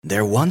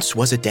There once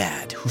was a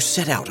dad who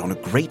set out on a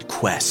great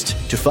quest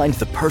to find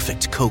the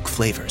perfect Coke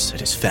flavors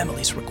at his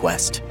family's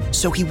request.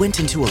 So he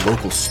went into a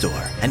local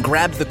store and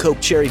grabbed the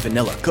Coke Cherry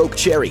Vanilla, Coke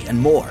Cherry, and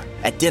more.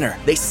 At dinner,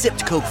 they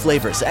sipped Coke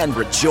flavors and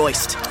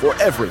rejoiced, for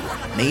everyone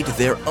made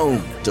their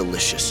own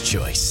delicious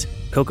choice.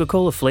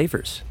 Coca-Cola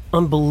flavors.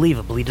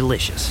 Unbelievably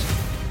delicious.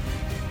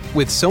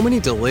 With so many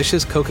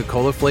delicious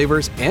Coca-Cola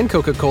flavors and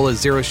Coca-Cola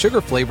Zero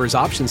Sugar flavors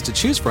options to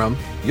choose from,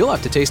 you'll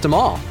have to taste them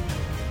all.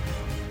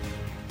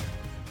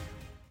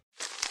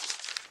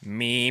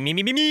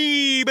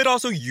 Me, but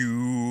also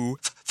you.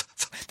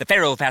 The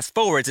Pharaoh fast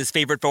forwards his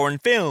favorite foreign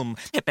film,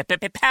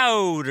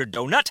 Powder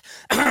Donut.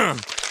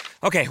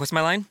 Okay, what's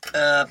my line?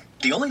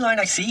 The only line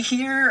I see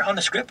here on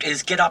the script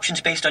is get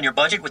options based on your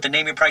budget with the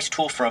Name Your Price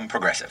tool from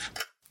Progressive.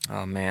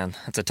 Oh man,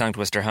 that's a tongue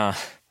twister, huh?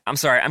 I'm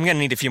sorry, I'm gonna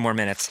need a few more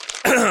minutes.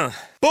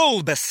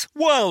 Bulbous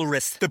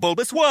Walrus, the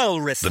Bulbous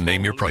Walrus. The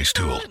Name Your Price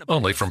tool,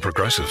 only from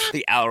Progressive.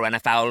 The owl ran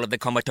afoul of the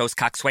comatose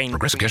coxswain.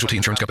 Progressive Casualty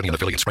Insurance Company and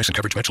affiliates. Price and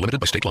coverage match limited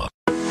by state law.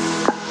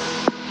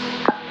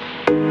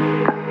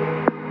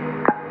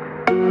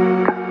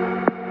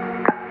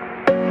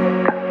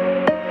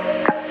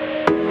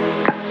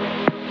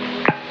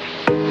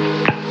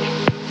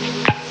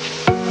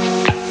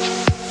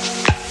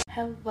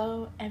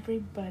 Hello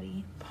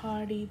everybody,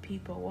 party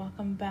people.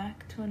 Welcome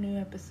back to a new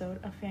episode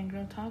of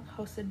Fangirl Talk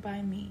hosted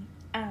by me,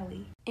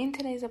 Ali. In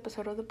today's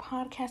episode of the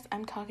podcast,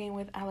 I'm talking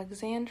with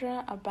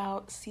Alexandra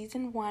about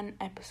Season 1,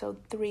 Episode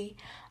 3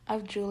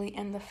 of Julie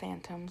and the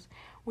Phantoms.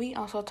 We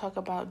also talk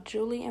about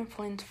Julie and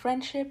Flynn's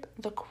friendship,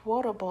 the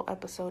quotable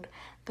episode,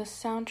 the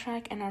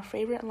soundtrack, and our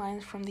favorite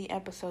lines from the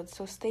episode,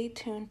 so stay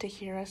tuned to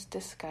hear us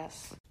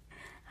discuss.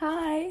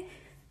 Hi!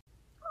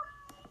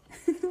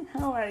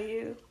 How are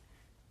you?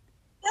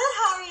 Good,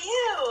 how are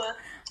you?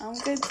 I'm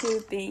good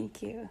too,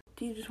 thank you.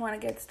 Do you just want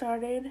to get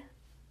started?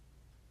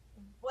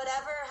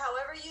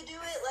 However you do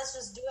it, let's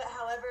just do it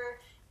however.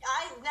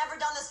 I've never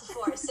done this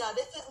before, so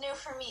this is new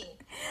for me.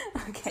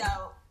 Okay.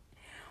 So,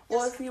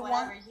 well, if you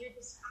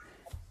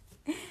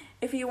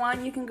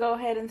want, you can go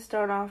ahead and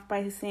start off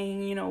by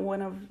saying,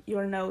 one of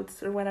your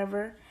notes or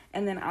whatever,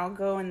 and then I'll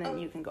go, and then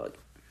you can go.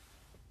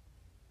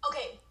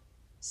 Okay,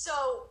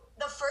 so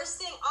the first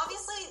thing,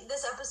 obviously,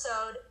 this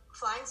episode,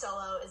 Flying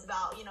Solo, is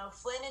about,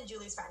 Flynn and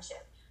Julie's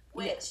friendship,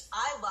 which yes.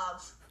 I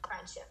love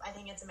friendship. I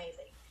think it's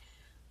amazing.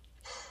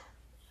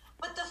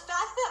 But the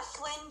fact that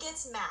Flynn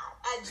gets mad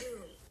at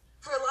Julie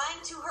for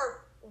lying to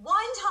her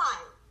one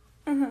time,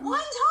 and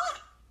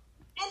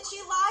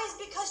she lies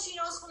because she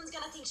knows Flynn's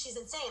gonna think she's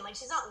insane. Like,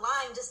 she's not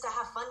lying just to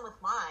have fun with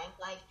lying.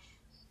 Like,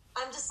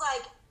 I'm just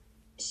like,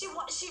 she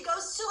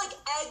goes to, like,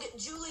 egg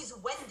Julie's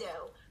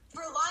window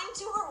for lying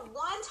to her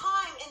one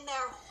time in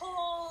their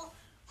whole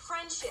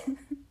friendship.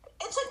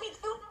 It took me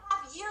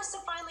 2.5 years to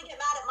finally get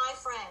mad at my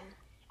friend,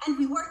 and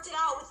we worked it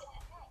out within a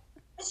day.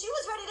 But she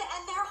was ready to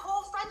end their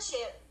whole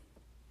friendship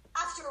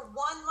after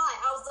one lie.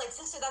 I was like,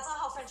 sister, that's not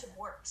how friendship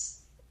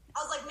works.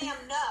 I was like,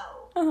 ma'am,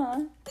 no.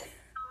 That's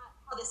not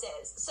how this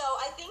is. So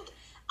I think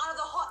out of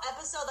the whole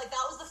episode, like,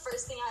 that was the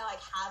first thing I,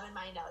 like, have in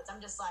my notes.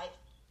 I'm just like,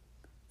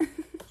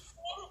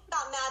 Flynn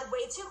got mad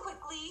way too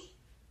quickly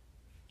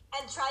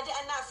and tried to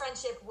end that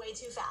friendship way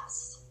too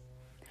fast.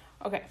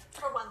 Okay.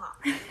 For one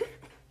lie.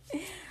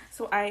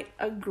 So I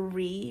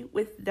agree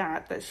with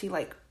that she,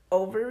 like,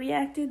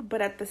 overreacted,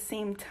 but at the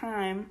same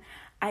time,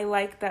 I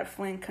like that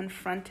Flynn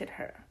confronted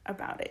her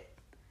about it.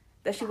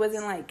 That she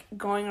wasn't, like,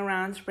 going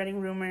around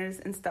spreading rumors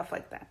and stuff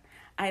like that.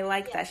 I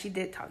like that she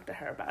did talk to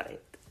her about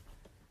it.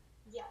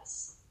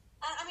 Yes.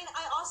 And, I mean,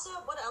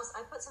 what else?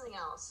 I put something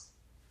else,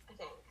 I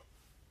think.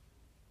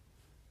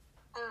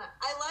 I don't know.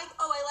 I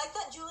like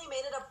that Julie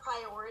made it a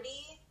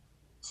priority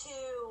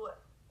to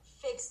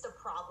fix the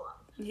problem.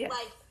 Yes.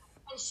 Like,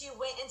 and she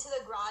went into the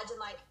garage and,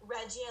 like,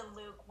 Reggie and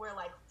Luke were,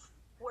 like,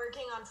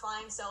 working on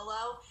Flying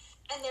Solo.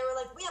 And they were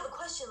like, we have a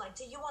question. Like,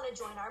 do you want to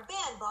join our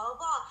band? Blah, blah,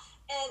 blah.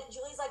 And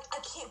Julie's like,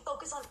 I can't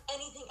focus on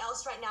anything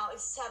else right now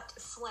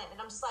except Flynn. And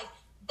I'm just like,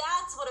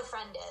 that's what a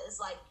friend is.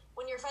 Like,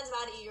 when your friend's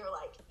mad at you, you're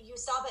like, you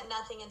stop at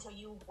nothing until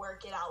you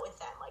work it out with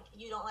them. Like,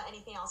 you don't let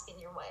anything else get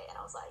in your way. And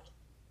I was like,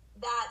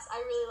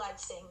 I really liked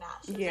seeing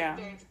that. She was like,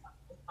 very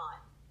fun.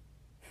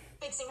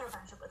 Fixing her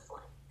friendship with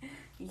Flynn.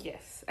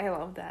 Yes, I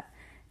love that.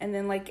 And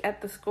then, like,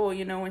 at the school,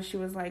 when she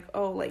was like,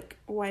 oh, like,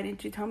 why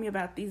didn't you tell me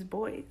about these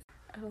boys?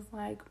 I was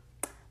like,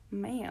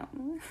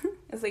 ma'am.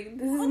 It's like,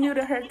 this is new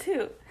to her,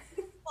 too.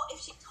 Well, if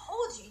she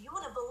told you, you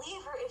wouldn't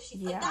believe her if she...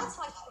 Yeah. Like, that's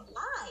why she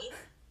lied.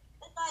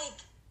 It's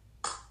like...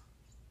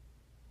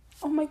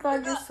 Oh, my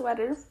God, your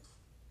sweater.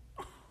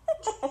 I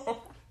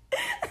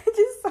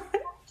just saw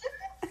it.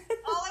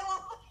 All I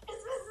want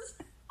is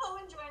Mrs.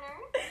 Owen Joyner.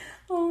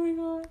 Oh, my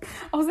God.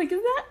 I was like,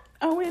 is that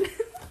Owen?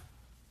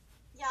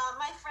 Yeah,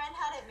 my friend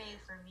had it made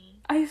for me.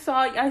 I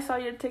saw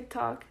your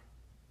TikTok.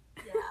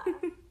 Yeah.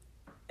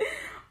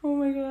 Oh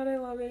my God, I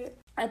love it.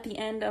 At the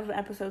end of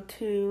episode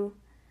 2,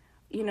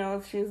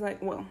 she's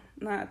like, well,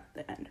 not at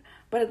the end,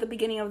 but at the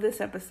beginning of this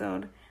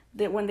episode,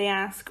 that when they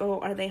ask, oh,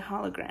 are they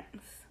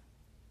holograms?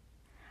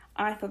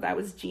 I thought that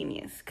was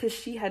genius, because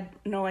she had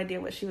no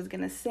idea what she was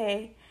going to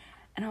say,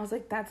 And I was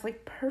like, that's,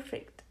 like,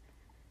 perfect.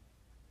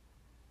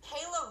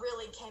 Kayla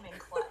really came in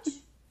clutch.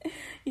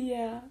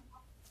 Yeah.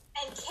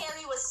 And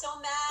Carrie was so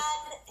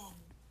mad, and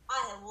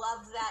I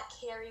loved that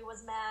Carrie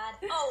was mad.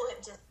 Oh,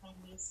 it just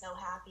made me so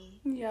happy.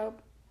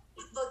 Yep.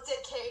 Looked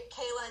at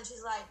Kayla, and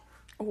she's like...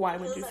 Why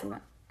would you say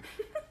that?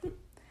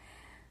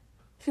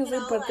 She was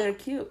like, but they're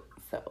cute,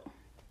 so...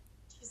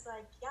 She's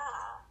like, yeah.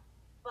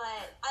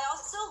 But I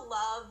also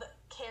love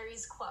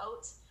Carrie's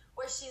quote,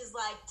 where she's,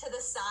 like, to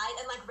the side,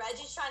 and, like,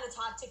 Reggie's trying to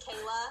talk to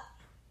Kayla,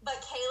 but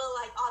Kayla,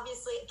 like,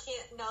 obviously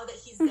can't know that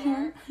he's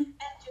there.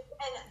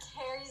 And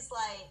Carrie's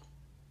like,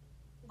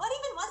 what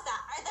even was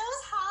that? Are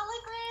those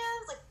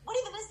holograms? Like, what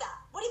even is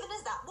that? What even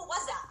is that? What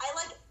was that? I,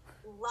 like,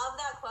 love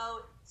that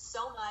quote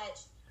so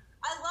much.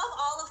 I love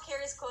all of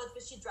Carrie's quotes,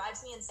 but she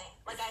drives me insane.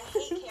 Like, I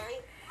hate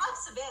Carrie. I love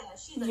Savannah.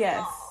 She's a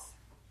doll.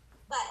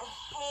 But I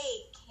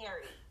hate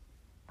Carrie.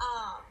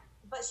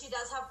 But she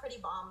does have pretty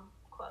bomb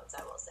quotes,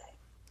 I will say.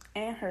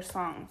 And her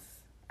songs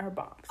are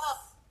bombs. Oh,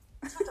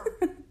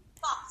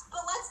 bombs.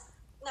 But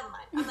never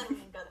mind. I'm not even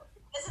going to go there.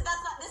 This is not,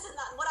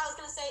 what I was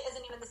going to say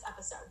isn't even this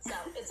episode, so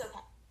it's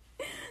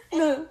okay.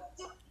 No.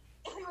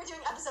 If we were doing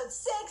episode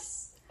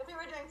 6, if we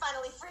were doing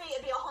Finally Free,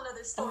 it'd be a whole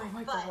nother story. Oh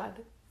my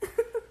God.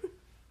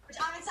 Which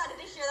I'm excited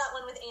to hear that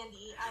one with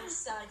Andy. I'm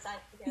so excited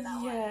to hear that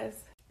one.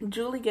 Yes.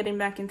 Julie getting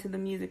back into the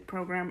music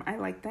program, I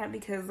like that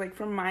because, like,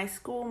 from my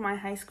school, my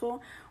high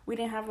school, we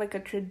didn't have, like, a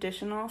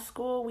traditional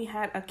school. We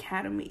had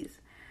academies.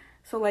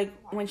 So, like,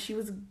 when she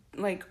was,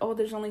 like, oh,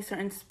 there's only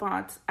certain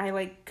spots, I,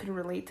 like, could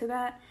relate to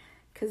that.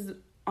 Because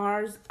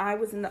I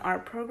was in the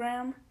art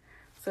program.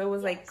 So it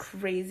was, like,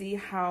 crazy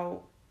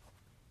how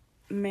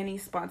many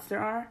spots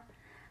there are.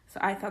 So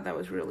I thought that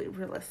was really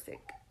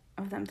realistic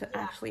of them to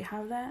actually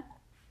have that.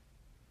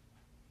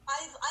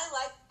 I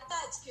like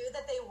that, too,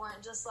 that they weren't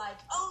just like,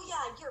 oh,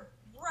 yeah, you're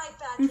right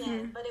back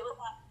in. But it was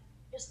like,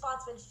 your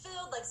spot's been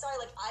filled. Like, sorry,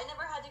 like, I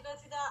never had to go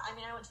through that. I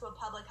mean, I went to a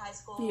public high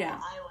school. Yeah.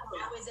 I was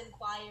always in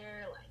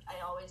choir. Like, I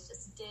always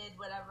just did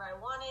whatever I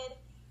wanted.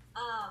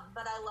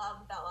 But I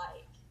love that,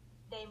 like,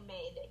 they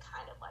made it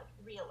kind of, like,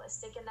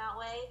 realistic in that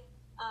way.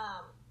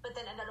 But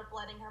then ended up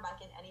letting her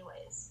back in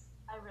anyways.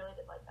 I really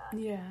did like that.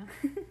 Yeah.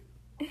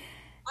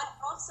 I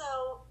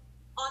also,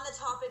 on the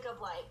topic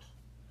of, like,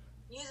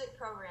 music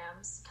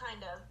programs,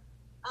 kind of,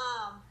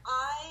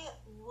 I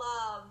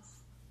love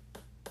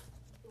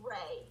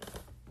Ray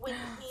when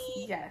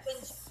he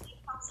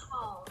comes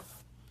home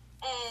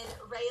and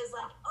Ray is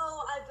like,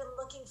 oh, I've been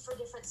looking for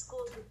different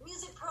schools with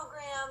music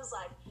programs,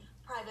 like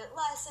private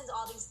lessons,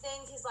 all these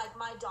things. He's like,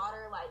 my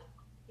daughter, like,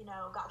 you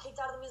know, got kicked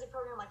out of the music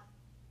program, like,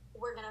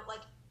 we're gonna,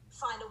 like,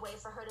 find a way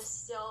for her to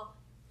still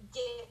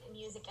get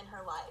music in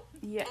her life.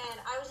 Yeah. And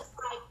I was just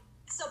like,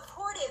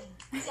 supportive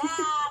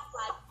dad,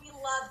 like, we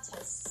love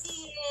to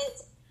see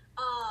it.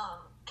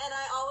 And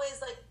I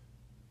always, like,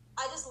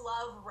 I just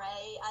love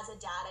Ray as a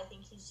dad. I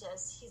think he's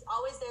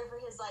always there for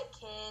his, like,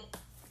 kid.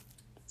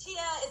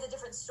 Tia is a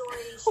different story.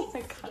 Oh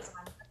my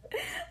God.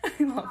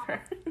 I love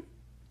her.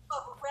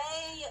 But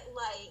Ray,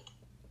 like,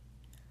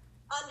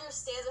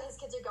 understands what his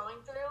kids are going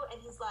through, and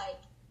he's,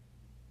 like,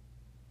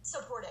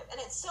 supportive.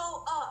 And it's so,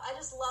 I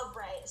just love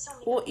Ray. So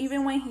many well,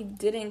 even when he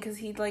didn't, because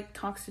he, like,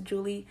 talks to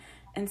Julie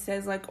and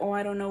says, like, oh,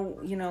 I don't know,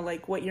 you know,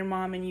 like, what your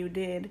mom and you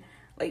did.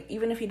 Like,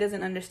 even if he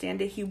doesn't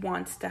understand it, he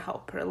wants to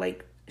help her.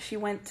 Like, she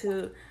went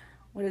to,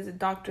 what is it,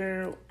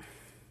 Dr.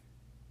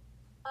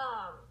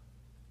 Oh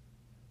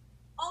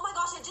my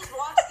gosh, I just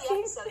watched the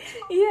episode,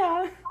 too.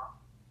 Yeah.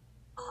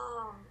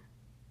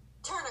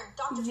 Turner,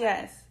 Dr. Turner.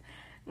 Yes.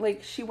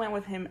 Like, she went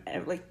with him,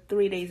 like,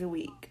 3 days a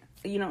week.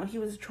 You know, he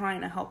was trying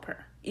to help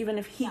her. Even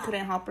if he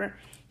couldn't help her,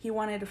 he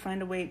wanted to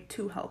find a way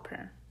to help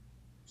her.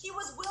 He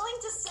was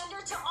willing to send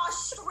her to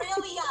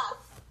Australia.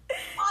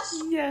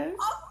 Yes.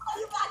 I'll call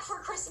you back for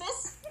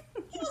Christmas.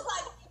 He was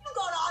like, you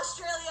go to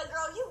Australia,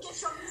 girl. You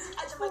get your music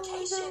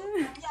education. Oh,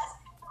 yes,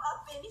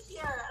 up in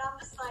here. And I'm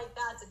just like,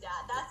 that's a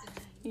dad. That's a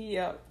G.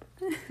 Yep.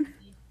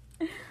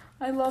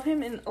 I love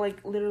him in,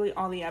 like, literally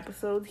all the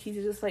episodes.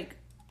 He's just, like,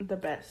 the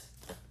best.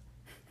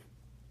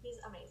 He's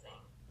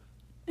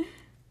amazing.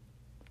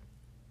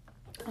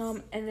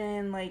 And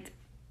then, like,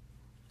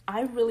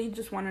 I really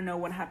just want to know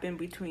what happened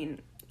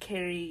between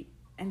Carrie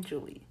and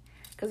Julie.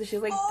 Because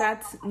she's like,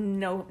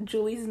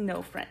 Julie's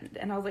no friend.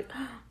 And I was like,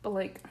 but,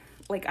 like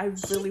I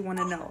really want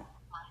to know.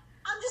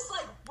 I'm just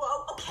like,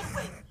 whoa, okay,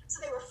 wait.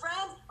 So they were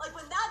friends? Like,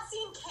 when that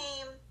scene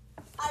came,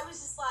 I was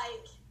just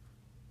like,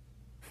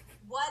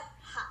 what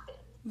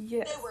happened?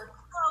 Yes. They were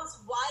close.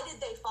 Why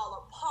did they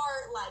fall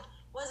apart? Like,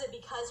 was it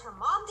because her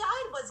mom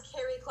died? Was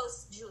Carrie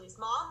close to Julie's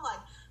mom? Like,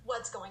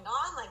 what's going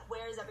on? Like,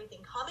 where is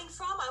everything coming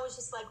from? I was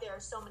just like, there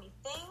are so many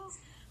things.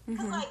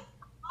 Because, like,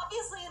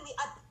 obviously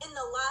in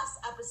the last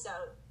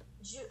episode,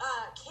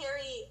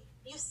 Carrie,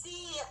 you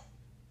see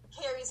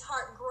Carrie's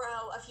heart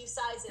grow a few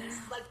sizes.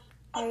 Like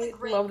I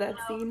love that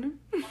scene.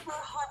 Her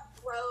heart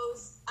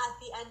grows at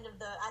the end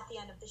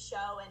of the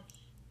show,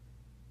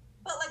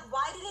 but like,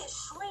 why did it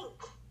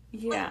shrink?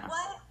 Yeah.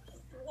 Like,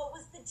 what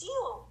was the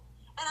deal?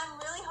 And I'm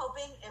really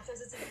hoping if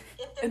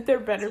there there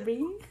better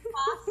be.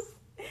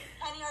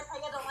 Kenny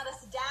Ortega, don't let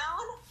us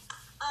down.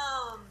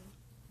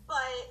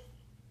 But,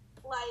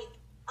 like,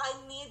 I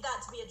need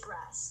that to be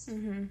addressed.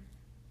 Mm-hmm.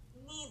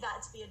 Need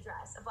that to be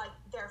addressed, of, like,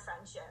 their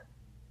friendship.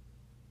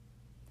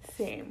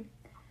 Same.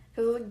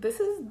 Because, like, this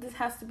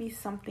has to be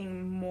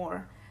something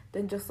more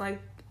than just,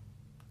 like,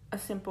 a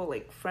simple,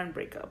 like, friend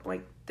breakup.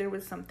 Like, there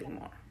was something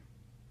more.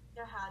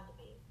 There had to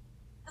be.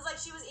 Because, like,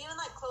 she was even,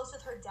 like, close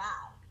with her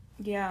dad.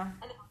 Yeah.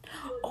 And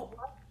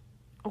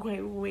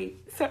okay,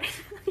 wait. Sorry.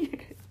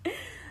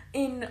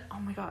 Oh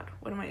my god,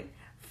 what am I?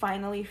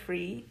 Finally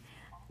Free.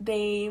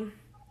 They,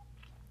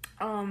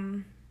 oh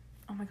my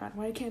god,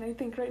 why can't I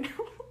think right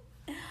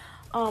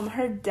now?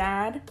 Her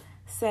dad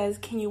says,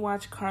 can you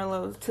watch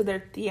Carlos to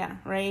their,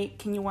 right?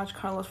 Can you watch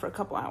Carlos for a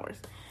couple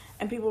hours?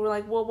 And people were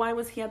like, well, why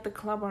was he at the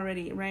club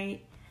already,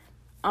 right?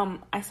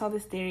 I saw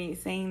this theory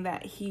saying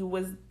that he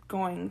was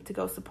going to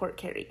go support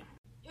Carrie.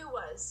 Who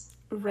was?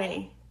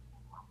 Ray.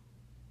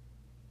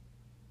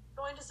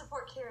 Going to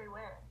support Carrie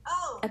where?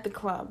 Oh! At the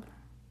club.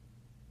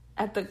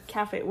 At the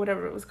cafe,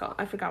 whatever it was called.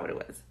 I forgot what it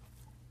was.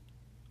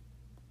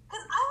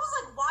 Because I was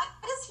like, why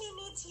does he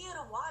need Tia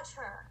to watch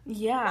her?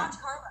 Yeah. Watch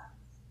Carla.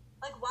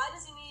 Like, why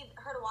does he need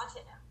her to watch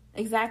it now?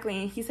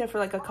 Exactly. He said for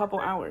like a couple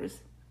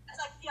hours. It's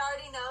like he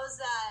already knows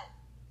that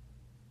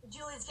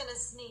Julie's gonna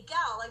sneak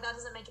out. Like, that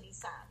doesn't make any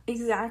sense.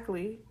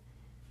 Exactly.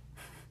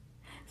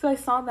 So I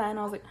saw that and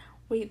I was like,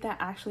 wait, that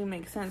actually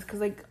makes sense. Because,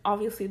 like,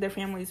 obviously their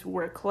families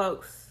were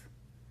close.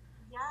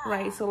 Yeah.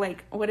 Right? So,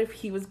 like, what if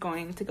he was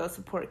going to go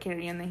support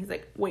Carrie and then he's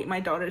like, wait,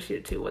 my daughter's here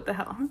too. What the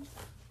hell?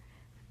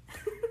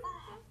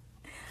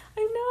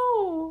 I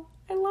know.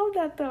 I love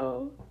that,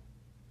 though.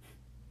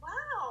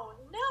 Wow.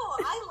 No,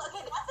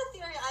 okay, that's a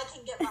theory I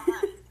can get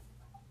behind.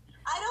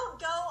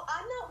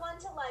 I'm not one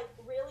to, like,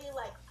 really,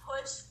 like,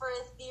 push for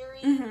a theory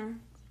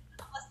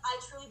unless I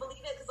truly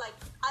believe it, because, like,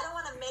 I don't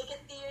want to make a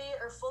theory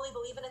or fully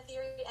believe in a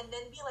theory and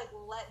then be, like,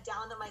 let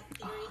down that my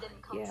theory didn't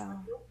come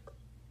true.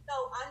 So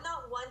I'm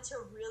not one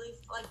to really,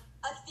 like,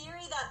 a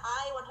theory that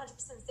I 100%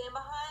 stand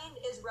behind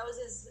is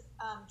Rose's,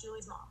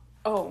 Julie's mom.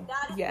 Oh,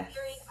 that is yes. a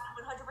theory,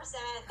 100%.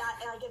 That,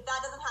 like, if that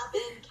doesn't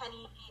happen,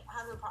 Kenny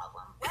has a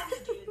problem. Love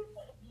you, dude.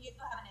 You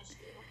have an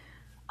issue.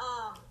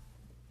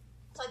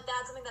 So, like,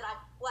 that's something that I,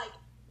 like,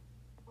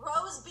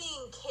 Rose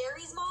being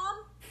Carrie's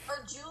mom,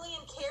 or Julie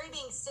and Carrie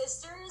being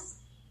sisters,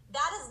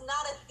 that is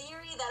not a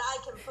theory that I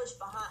can push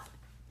behind.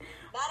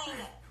 That ain't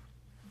it.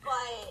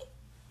 But,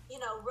 you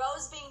know,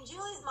 Rose being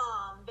Julie's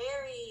mom,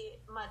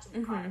 very much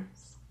in the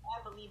cards.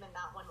 I believe in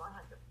that one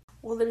 100%.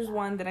 Well, there's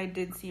one that I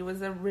did see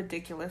was a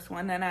ridiculous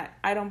one, and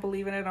I don't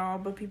believe in it at all,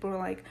 but people are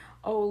like,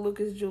 oh, Luke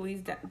is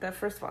Julie's dad. That,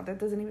 first of all, that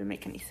doesn't even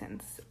make any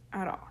sense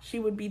at all. She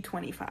would be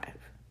 25.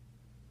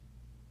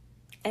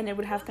 And it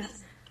would have to...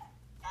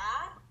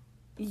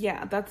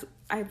 Yeah,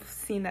 I've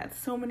seen that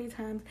so many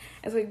times.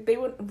 It's like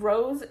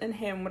Rose and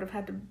him would have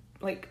had to,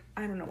 like,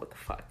 I don't know what the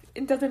fuck.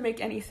 It doesn't make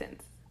any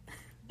sense.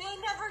 They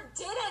never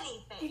did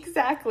anything.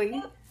 Exactly. They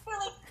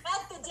literally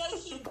met the day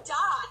he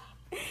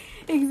died.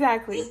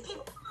 Exactly. These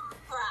people are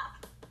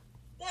crap.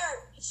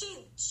 She's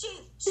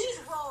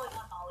rolling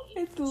on Molly.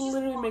 It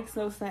literally makes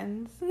no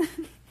sense.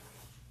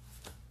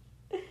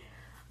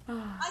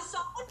 I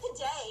saw it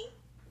today.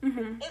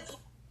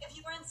 If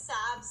you were in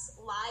Sab's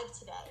live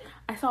today.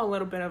 I saw a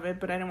little bit of it,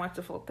 but I didn't watch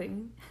the full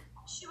thing.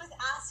 She was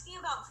asking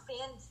about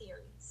fan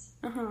theories.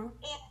 And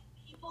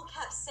people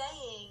kept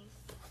saying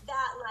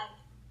that, like,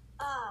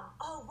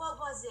 oh, what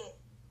was it?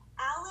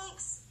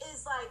 Alex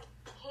is, like,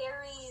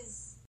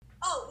 Carrie's...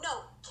 Oh,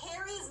 no.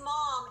 Carrie's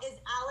mom is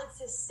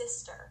Alex's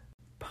sister.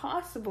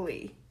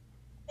 Possibly.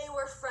 They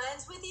were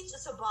friends with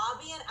so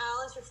Bobby and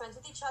Alex were friends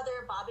with each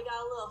other. Bobby got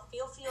a little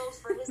feels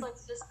for his, like,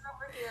 sister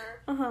over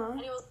here. And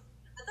he was...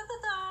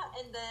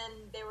 And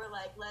then they were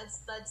like,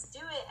 let's do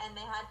it, and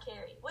they had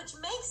Carrie, which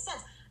makes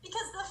sense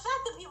because the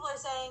fact that people are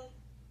saying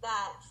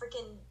that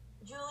freaking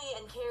Julie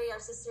and Carrie are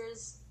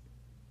sisters,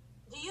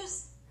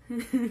 not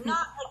like,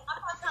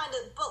 I'm not trying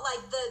to, but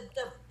like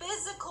the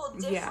physical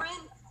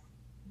difference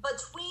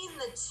between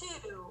the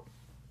two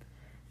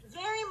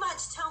very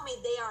much tell me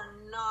they are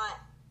not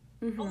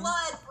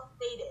blood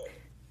related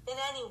in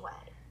any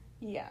way.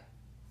 Yeah.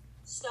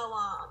 So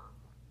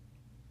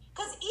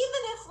because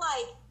even if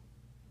like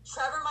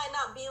Trevor might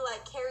not be,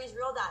 like, Carrie's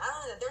real dad. I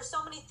don't know. There's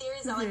so many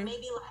theories that, like,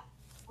 maybe, like,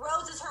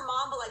 Rose is her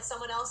mom, but, like,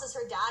 someone else is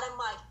her dad. I'm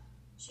like,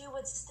 she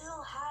would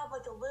still have,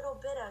 like, a little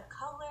bit of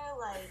color.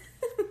 Like,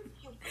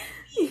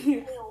 she would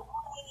be pale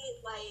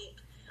white. Like,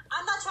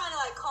 I'm not trying to,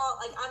 like, call,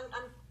 like,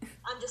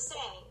 I'm just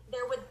saying.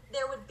 There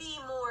would be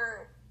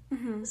more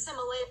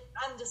similarity.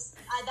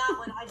 That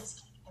one, I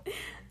just can't.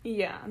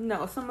 Yeah,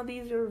 no, some of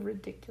these are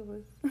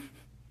ridiculous.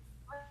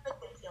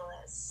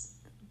 Ridiculous.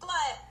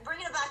 But,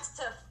 bringing it back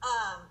to,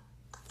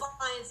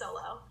 Flying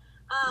Solo.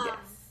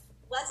 Yes.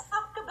 Let's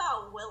talk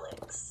about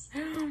Willix.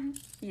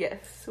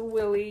 Yes,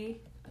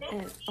 Willie. In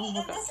this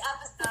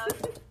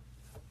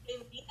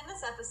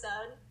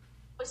episode,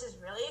 which is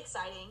really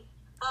exciting.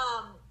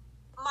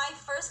 My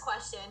first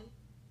question: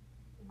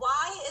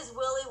 why is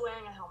Willie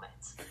wearing a helmet?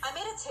 I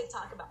made a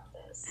TikTok about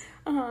this.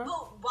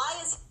 But why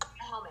is he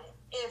wearing a helmet?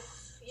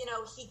 If you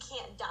know, he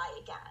can't die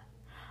again.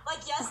 Like,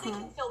 yes, they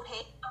can feel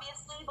pain,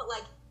 obviously, but,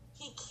 like,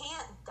 he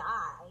can't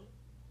die.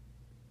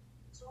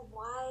 So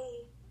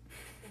why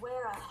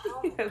wear a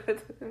helmet? Yeah,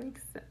 that doesn't make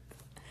sense.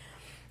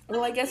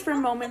 Well, I guess for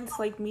moments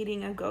like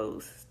meeting a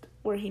ghost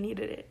where he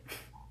needed it.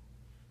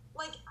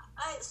 Like,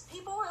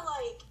 people were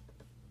like,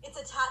 it's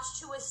attached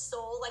to his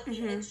soul, like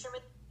the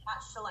instrument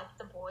attached to, like,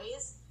 the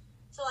boys.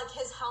 So, like,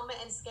 his helmet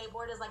and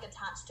skateboard is, like,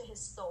 attached to his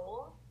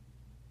soul.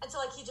 And so,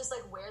 like, he just,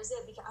 like, wears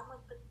it because I'm like,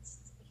 but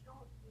you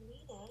don't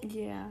need it.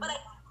 Yeah. But I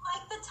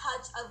like the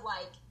touch of,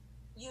 like,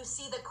 you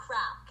see the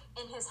crack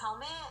in his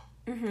helmet.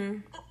 Mm-hmm.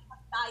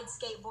 Died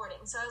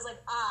skateboarding. So I was like,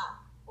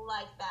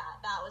 like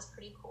that. That was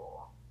pretty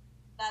cool.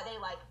 That they,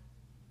 like,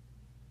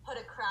 put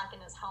a crack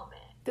in his helmet.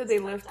 Did they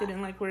lift it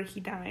in, like, where he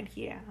died?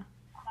 Yeah.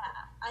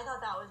 I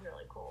thought that was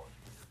really cool.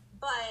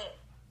 But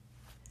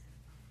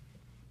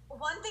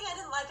one thing I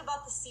didn't like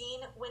about the scene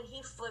when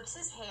he flips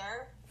his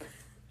hair,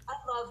 I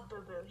love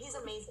Boo Boo. He's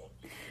amazing.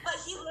 But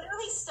he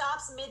literally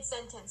stops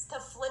mid-sentence to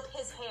flip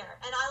his hair.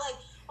 And I, like,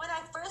 when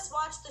I first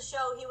watched the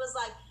show, he was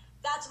like,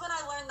 that's when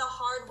I learned the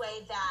hard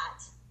way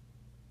that.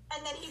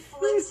 And then he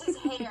flips his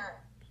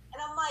hair.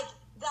 And I'm like,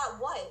 that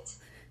what?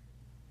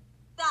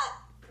 That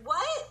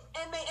what?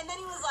 And then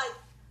he was like,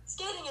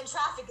 skating in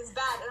traffic is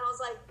bad. And I was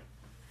like,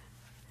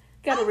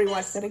 gotta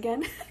rewatch that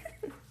again.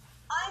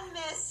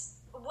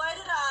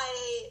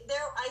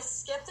 I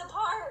skipped a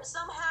part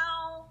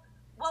somehow.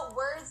 What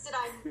words did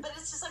but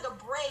it's just like a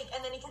break,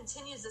 and then he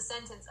continues the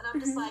sentence, and I'm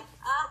just like,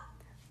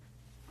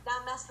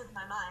 that messed with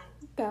my mind.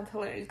 That's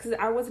hilarious, because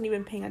I wasn't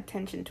even paying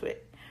attention to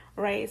it,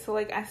 right? So,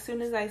 like, as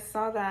soon as I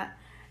saw that,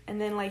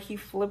 and then, like, he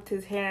flipped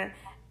his hair,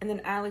 and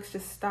then Alex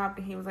just stopped,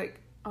 and he was like,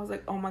 I was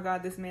like, oh my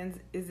god, this man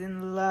is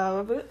in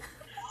love.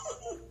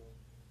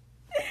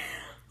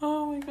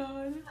 Oh my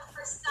god.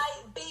 First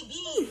sight,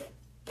 baby.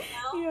 You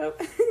know?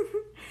 Yep.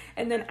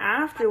 And then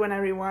after, when I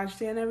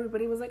rewatched it, and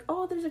everybody was like,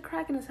 oh, there's a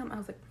crack in his helmet, I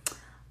was like,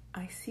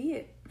 I see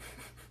it.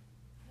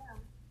 Yeah.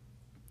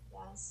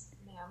 Yes,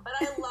 ma'am. But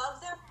I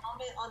love their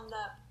helmet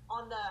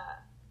on the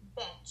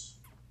bench.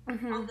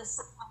 Mm-hmm. On the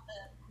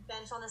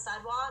bench on the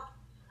sidewalk.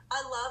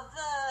 I love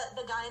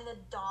the guy in the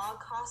dog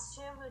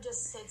costume who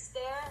just sits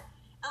there.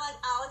 And, like,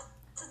 Alex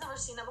has never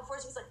seen that before,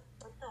 so he's like,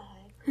 what the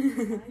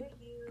heck? Why are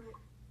you...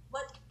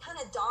 What kind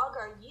of dog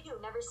are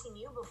you? Never seen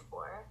you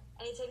before.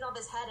 And he's taking off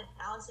his head, and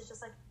Alex is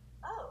just like,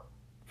 oh,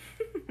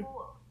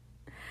 cool.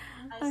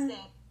 I think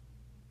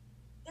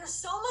there's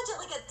so much,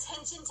 like,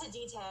 attention to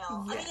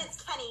detail. Yes. I mean,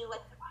 it's Kenny,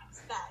 like, I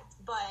expect,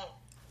 but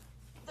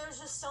there's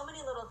just so many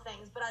little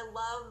things. But I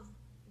love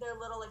their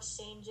little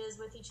exchanges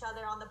with each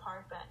other on the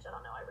park bench. I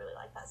don't know. I really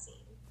like that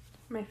scene.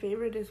 My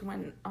favorite is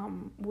when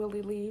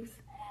Willie leaves,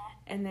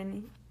 and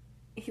then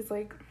he's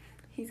like,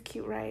 he's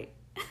cute, right?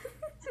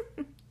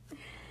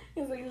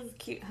 He's like, this is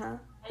cute, huh?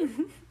 I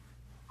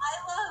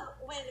love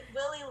when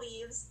Willie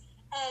leaves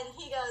and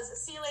he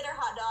goes, see you later,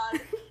 hot dog.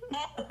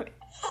 And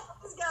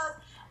he goes,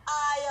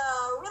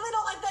 I really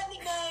don't like that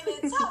nickname.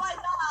 It's how I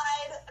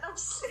died. And I'm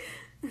just...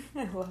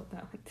 I love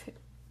that one too.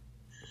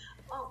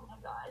 Oh my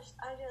gosh.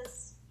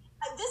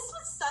 This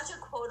was such a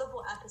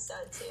quotable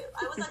episode too.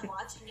 I was like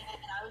watching it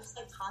and I was just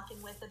like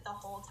talking with it the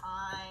whole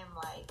time.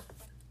 Like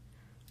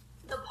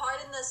the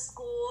part in the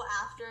school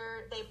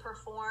after they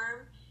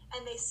perform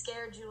and they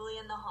scare Julie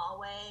in the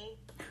hallway,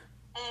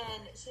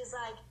 and she's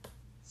like,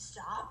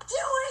 stop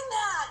doing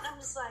that! And I'm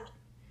just like,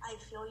 I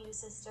feel you,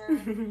 sister.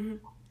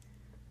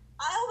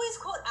 I always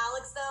quote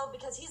Alex, though,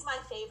 because he's my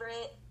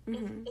favorite.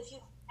 Mm-hmm. If you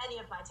any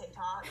of my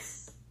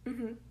TikToks,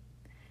 mm-hmm.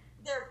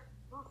 They're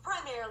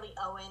primarily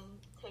Owen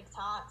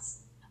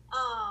TikToks.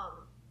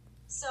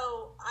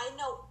 So I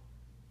know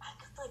I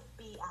could, like,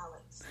 be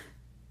Alex.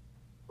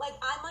 Like,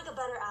 I'm, like, a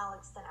better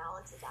Alex than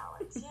Alex is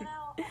Alex, you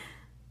know?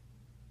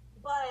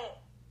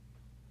 But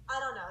I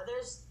don't know.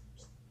 There's,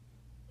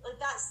 like,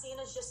 that scene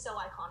is just so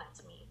iconic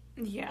to me.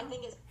 Yeah. I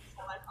think it's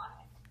so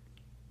iconic.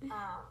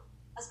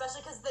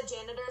 Especially because the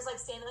janitor is, like,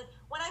 standing, like,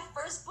 when I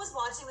first was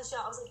watching the show,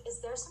 I was like,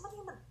 is there somebody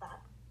in the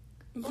back?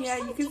 Yeah,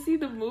 you can see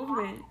the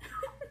movement.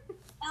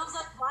 And I was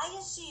like, why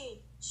is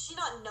she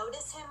not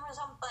notice him or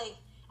something? Like,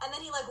 and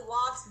then he, like,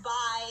 walks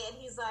by and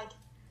he's like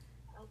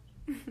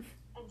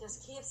and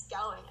just keeps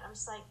going. And I'm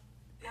just like,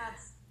 I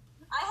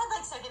had,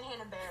 like,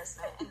 secondhand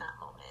embarrassment in that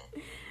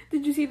moment.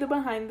 Did you see the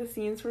behind the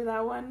scenes for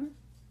that one?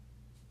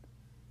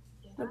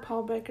 Yeah. The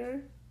Paul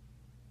Becker?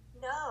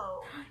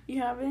 No.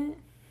 You haven't?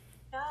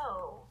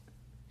 No.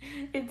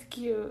 It's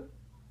cute.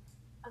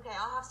 Okay,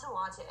 I'll have to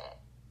watch it.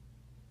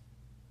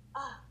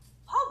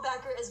 Paul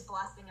Becker is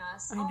blessing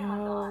us. I know.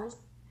 Oh my gosh.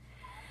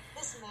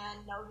 This man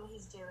knows what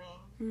he's doing.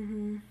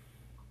 Mm-hmm.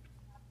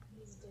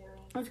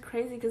 It's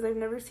crazy because I've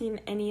never seen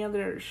any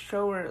other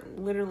show or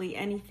literally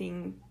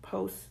anything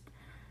post,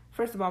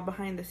 first of all,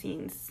 behind the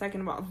scenes. Second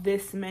of all,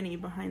 this many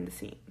behind the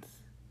scenes.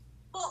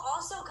 Well,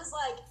 also because,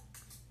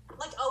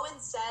 like Owen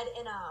said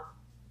in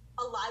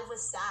Alive with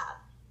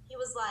Sab, he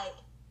was like,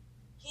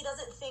 he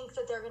doesn't think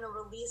that they're going to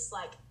release,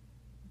 like,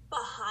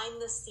 behind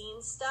the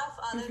scenes stuff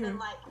other than,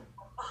 like,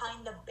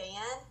 behind the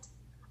band.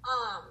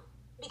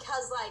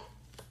 Because, like,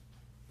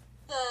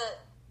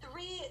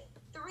 three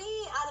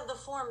out of the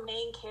four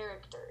main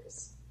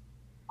characters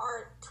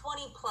are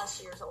 20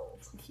 plus years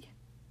old. Yeah.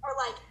 Or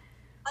like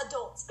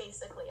adults,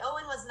 basically.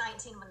 Owen was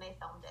 19 when they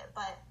filmed it,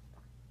 but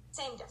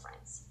same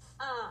difference.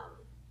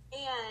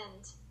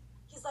 And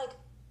he's like,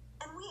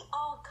 and we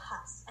all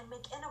cuss and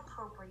make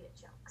inappropriate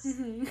jokes.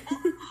 And the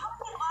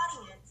target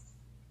audience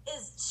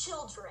is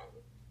children.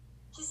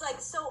 He's like,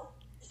 so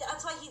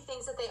that's why he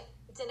thinks that they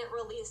didn't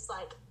release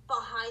like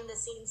behind the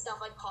scenes stuff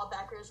like Paul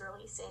Becker's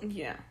releasing.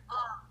 Yeah.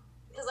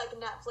 Because like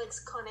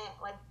Netflix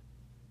couldn't like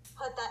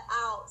put that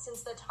out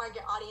since the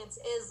target audience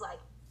is like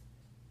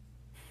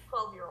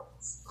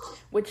 12-year-olds.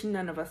 Which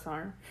none of us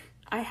are.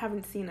 I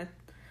haven't seen it.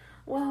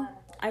 Well,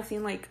 I've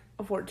seen like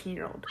a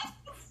 14-year-old.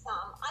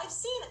 I've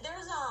seen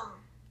there's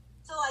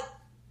so like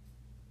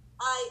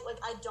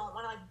I don't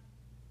want to like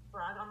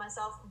brag on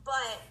myself,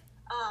 but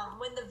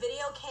when the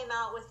video came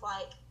out with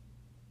like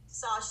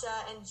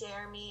Sasha and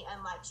Jeremy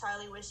and like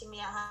Charlie wishing me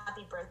a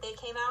happy birthday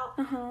came out,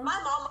 my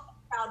mom was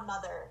a proud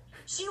mother.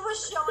 She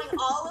was showing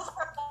all of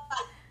her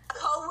like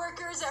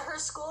co-workers at her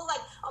school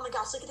like, oh my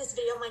gosh, look at this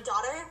video of my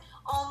daughter.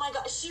 Oh my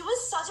gosh, she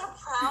was such a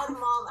proud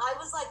mom. I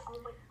was like,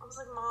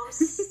 Mom,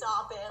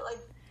 stop it. Like,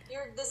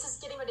 this is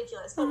getting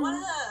ridiculous. But one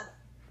of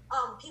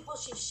the people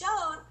she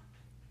showed,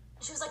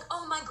 she was like,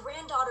 oh, my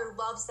granddaughter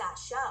loves that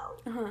show.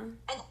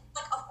 And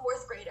like a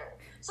fourth grader.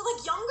 So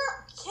like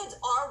younger kids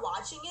are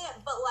watching it,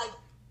 but like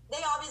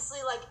they obviously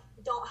like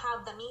don't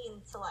have the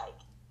means to like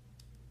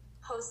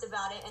post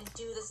about it and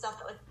do the stuff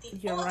that like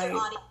the older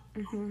audience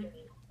is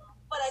doing.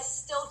 But I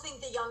still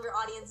think the younger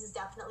audience is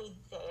definitely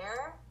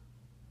there.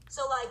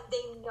 So like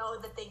they know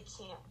that they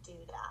can't do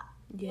that.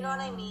 Yeah. You know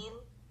what I mean?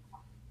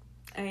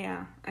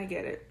 Yeah, I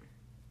get it.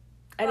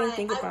 I didn't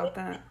think about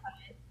that.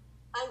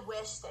 I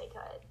wish they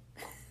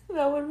could.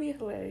 That would be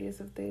hilarious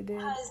if they did.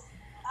 Because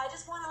I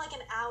just want like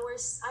an hour.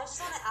 I just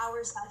want an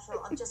hour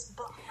special of just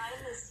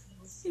behind the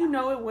scenes stuff. You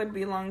know it would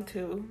be long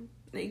too.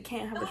 You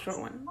can't have a short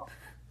one.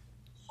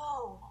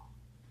 Oh.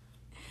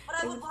 But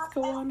I would watch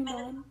go on and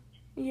on.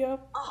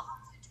 Yep.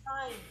 100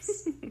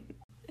 times.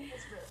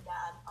 It's really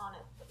bad,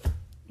 honestly.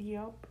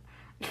 Yep.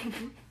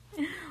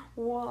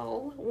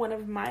 Well, one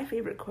of my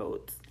favorite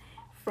quotes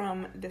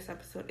from this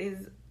episode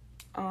is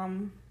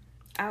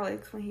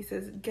Alex when he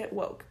says, "Get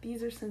woke.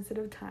 These are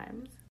sensitive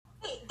times."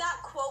 Wait, that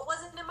quote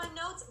wasn't in my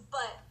notes,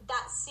 but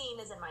that scene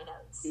is in my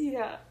notes.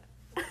 Yeah.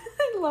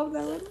 I love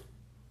that one.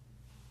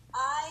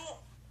 I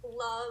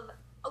love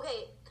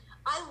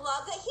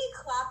that he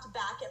clapped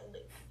back at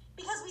Luke.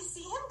 Because we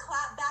see him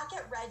clap back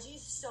at Reggie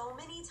so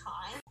many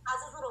times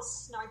as his little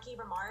snarky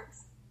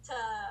remarks to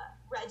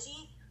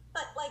Reggie.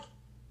 But, like,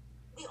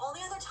 the only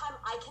other time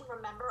I can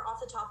remember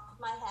off the top of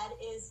my head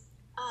is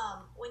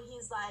when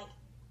he's like,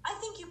 I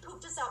think you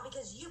pooped us out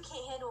because you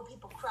can't handle when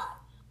people cry.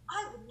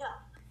 I would know.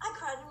 I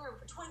cried in a room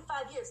for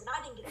 25 years and I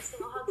didn't get a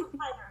single hug from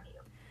either of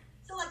you.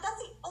 So, like, that's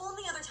the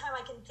only other time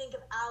I can think of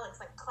Alex,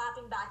 like,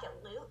 clapping back at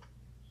Luke.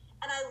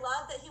 And I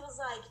love that he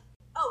was like,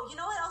 oh, you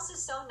know what else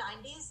is so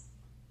 90s?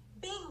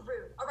 Being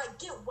rude. All right,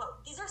 get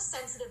woke. These are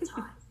sensitive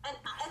times.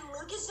 And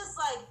Luke is just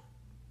like,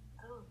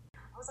 oh.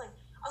 I was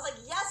like,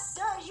 yes,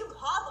 sir. You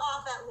pop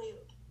off at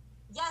Luke.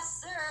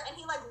 Yes, sir. And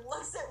he like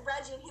looks at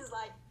Reggie and he's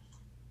like,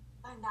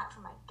 learned that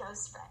from my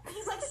ghost friend.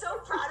 He's like so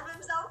proud of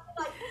himself.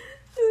 Like,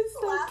 it's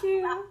so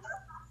cute.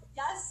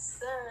 Yes,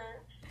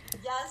 sir.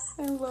 Yes,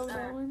 I love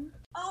that one.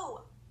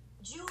 Oh,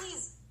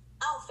 Julie's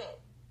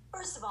outfit.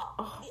 First of all,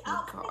 the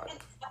outfit in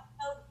the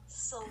episode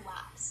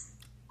slaps.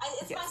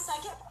 It's my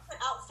second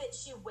favorite outfit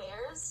she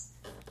wears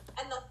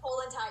in the whole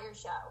entire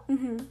show.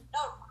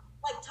 No,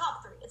 like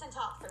top 3. It's in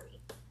top 3.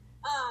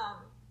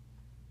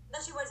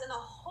 That she wears in the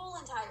whole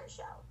entire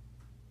show.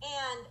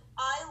 And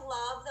I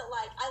love that,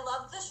 like, I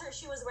love the shirt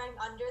she was wearing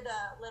under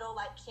the little,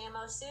 like,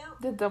 camo suit.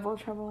 The double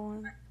trouble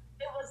one.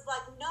 It was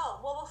like, no.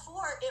 Well,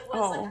 before it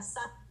was like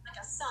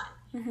a sun.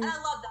 And I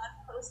love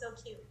that. It was so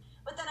cute.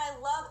 But then I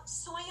love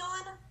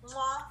Soyeon,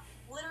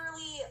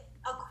 literally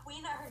a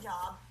queen at her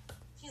job.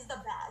 She's the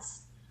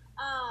best.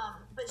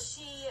 But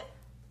she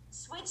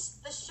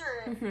switched the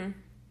shirt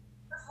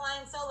for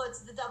flying solo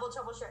to the double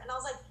trouble shirt. And I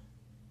was like,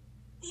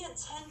 the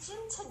attention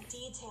to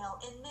detail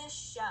in this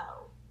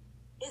show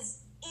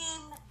is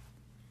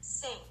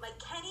insane. Like,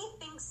 Kenny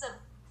thinks of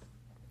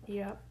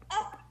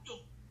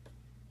everything.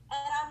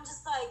 And I'm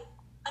just like,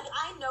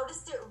 I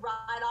noticed it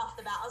right off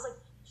the bat. I was like,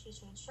 she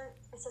changed shirt.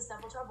 It says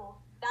double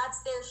trouble.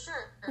 That's their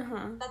shirt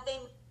that they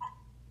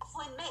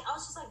Flynn made. I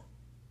was just like,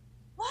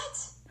 what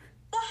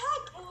the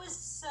heck? It was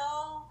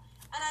so...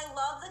 And I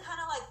love the kind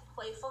of, like,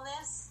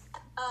 playfulness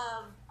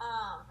of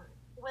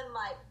when,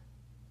 like,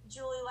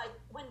 Julie, like,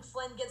 when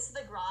Flynn gets to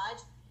the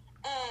garage,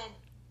 and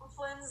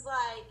Flynn's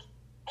like,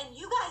 and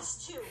you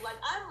guys, too. Like,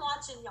 I'm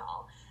watching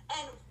y'all.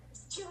 And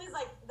Julie's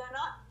like, they're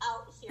not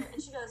out here. And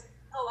she goes,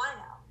 oh, I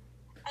know.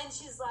 And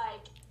she's,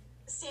 like,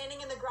 standing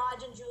in the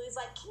garage, and Julie's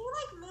like, can you,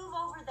 like, move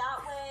over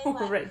that way?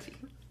 Like,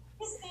 Reggie.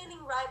 He's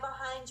standing right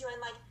behind you,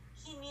 and, like,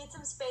 he needs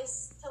some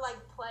space to,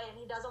 like, play, and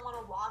he doesn't want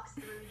to walk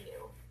through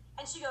you.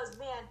 And she goes,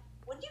 man,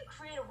 when you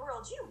create a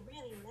world, you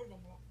really live in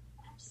it.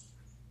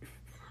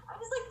 I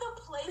was like, the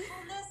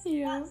playfulness in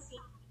Yeah. that scene.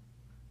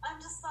 I'm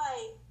just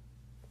like,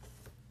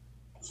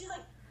 she's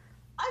like,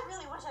 I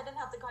really wish I didn't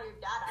have to call your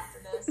dad after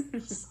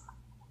this.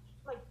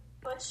 Like,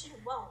 but she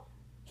won't.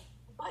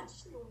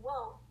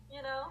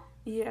 You know?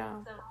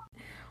 Yeah. So,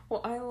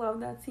 Well, I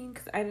love that scene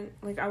because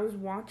I was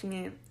watching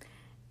it,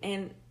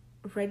 and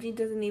Reggie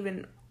doesn't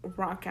even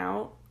rock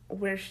out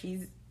where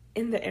she's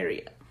in the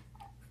area.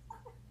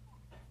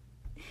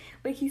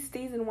 Like, he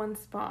stays in one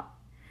spot,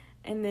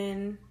 and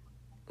then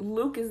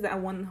Luke is that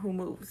one who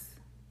moves.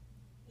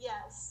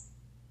 yes.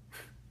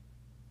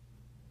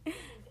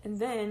 And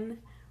then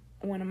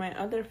one of my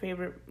other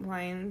favorite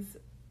lines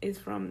is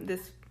from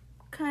this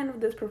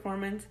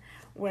performance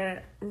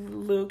where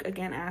Luke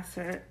again asks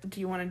her, do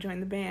you want to join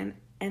the band?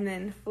 And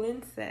then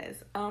Flynn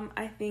says,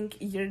 I think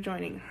you're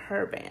joining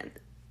her band.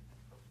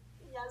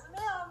 Yes,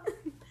 ma'am.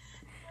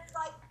 It's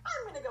like,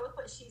 I'm gonna go with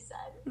what she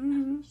said.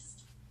 Mm-hmm.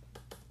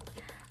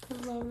 I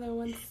love that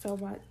one so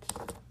much.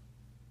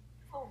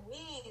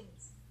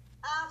 Queens.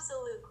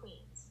 Absolute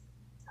queens.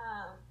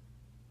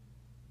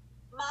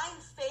 My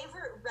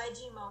favorite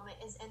Reggie moment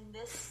is in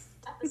this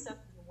episode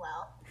as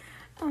well.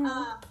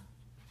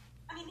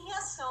 I mean, he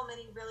has so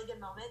many really good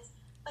moments,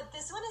 but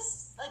this one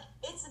is, like,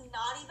 it's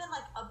not even,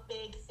 like, a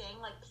big thing.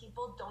 Like,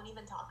 people don't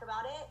even talk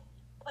about it.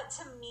 But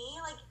to me,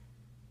 like,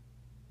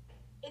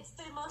 it's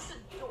the most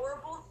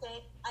adorable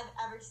thing I've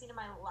ever seen in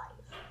my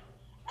life.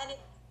 And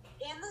it's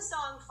in the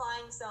song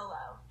Flying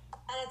Solo.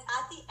 And it's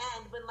at the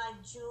end when,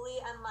 like, Julie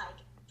and, like,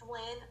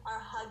 Flynn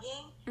are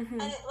hugging. Mm-hmm.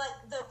 And it, like,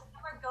 the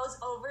camera goes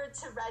over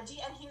to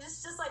Reggie, and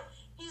he's just like,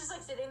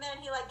 sitting there,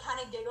 and he, like, kind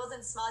of giggles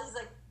and smiles. He's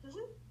like,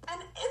 mm-hmm. And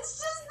it's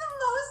just the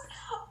most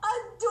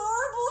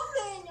adorable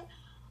thing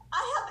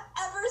I have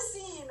ever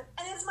seen.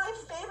 And it's my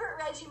favorite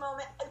Reggie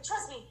moment.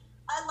 Trust me,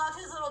 I love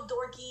his little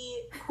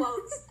dorky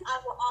quotes. I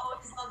will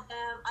always love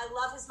them. I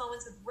love his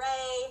moments with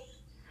Ray.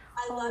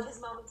 I love his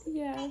moments with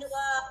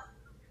Angela.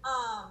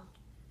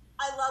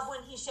 I love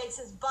when he shakes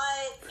his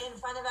butt in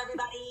front of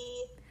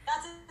everybody.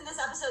 That's in this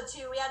episode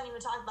too. We hadn't even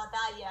talked about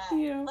that yet.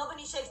 Yeah. Love when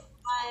he shakes his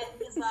butt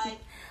and he's like,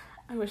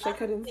 I wish I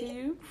couldn't see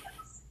you.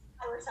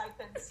 I wish I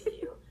couldn't see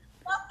you.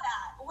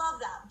 Love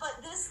that.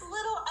 But this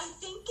little, I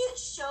think it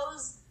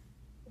shows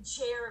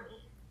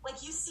Jeremy.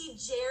 Like, you see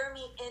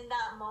Jeremy in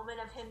that moment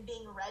of him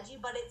being Reggie,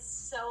 but it's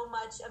so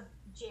much of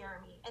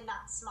Jeremy and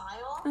that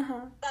smile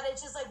that it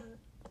just, like, makes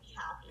me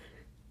happy.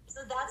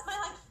 So that's my,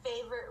 like,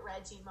 favorite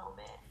Reggie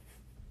moment.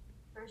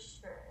 For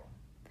sure.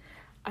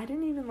 I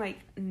didn't even, like,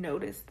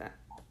 notice that.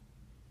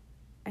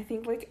 I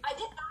think, like... I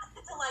did notice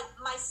it to, like,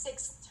 my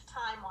 6th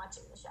time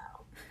watching the show.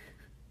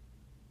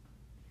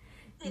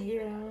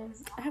 Yeah,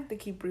 I have to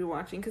keep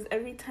rewatching because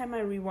every time I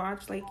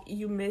rewatch, like,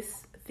 you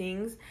miss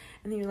things,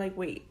 and then you're like,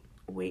 wait,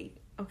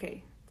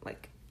 okay,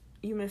 like,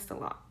 you missed a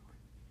lot.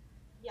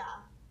 Yeah,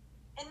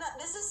 and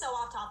this is so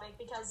off topic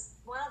because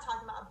we're not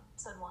talking about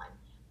episode 1,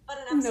 but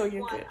in episode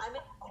 1, good.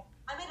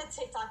 I made a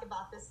TikTok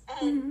about this,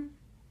 and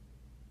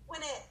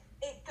when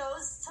it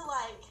goes to,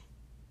 like,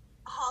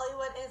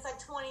 Hollywood, and it's, like,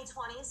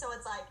 2020, so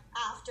it's, like,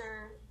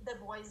 after the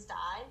boys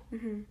died,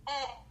 and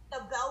the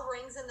bell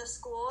rings in the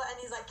school, and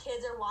these, like,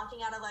 kids are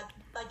walking out of, like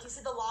you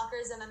see the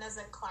lockers, and then there's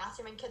a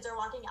classroom, and kids are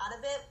walking out of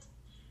it.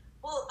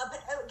 Well, I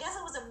guess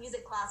it was a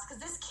music class,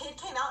 because this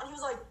kid came out, and he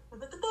was like, and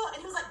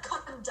he was, like,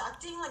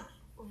 conducting, like,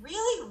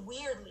 really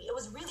weirdly. It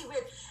was really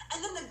weird.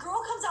 And then the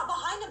girl comes out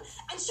behind him,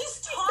 and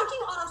she's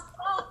talking on a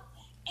phone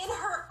in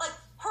her, like,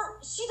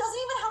 she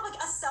doesn't even have,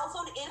 like, a cell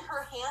phone in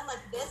her hand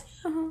like this.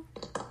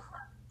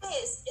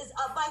 This is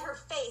up by her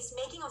face,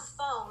 making a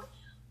phone,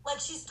 like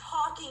she's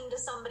talking to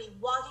somebody,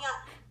 walking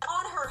out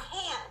on her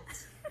hand.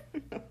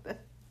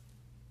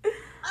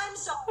 I'm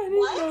sorry,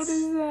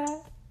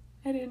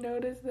 I didn't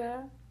notice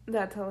that.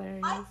 That's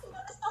hilarious. I didn't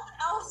notice, someone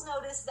else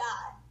noticed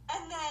that.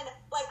 And then,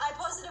 like, I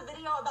posted a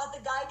video about the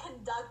guy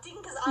conducting,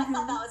 because I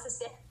thought that was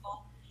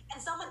hysterical.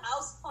 And someone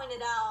else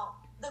pointed out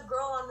the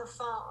girl on the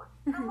phone.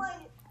 And I'm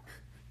like,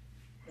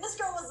 this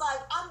girl was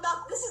like,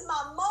 this is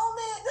my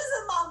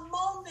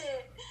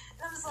moment.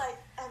 And I was like,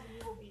 and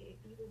you will be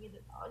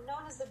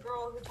known as the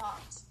girl who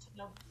talks to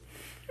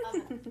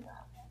nobody.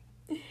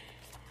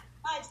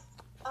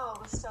 Oh,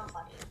 it was so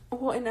funny.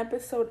 Well, in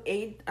episode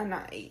 8,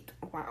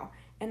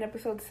 in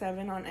episode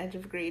 7 on Edge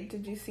of Grade,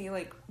 did you see,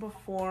 like,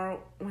 before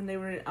when they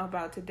were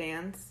about to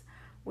dance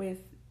with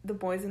the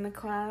boys in the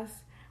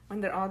class, when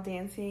they're all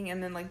dancing,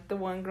 and then, like, the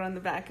one girl in the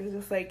back is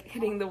just, like,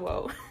 hitting the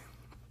whoa?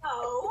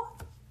 No.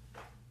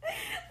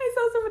 I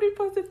saw somebody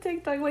post a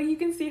TikTok, like, you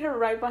can see her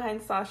right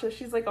behind Sasha.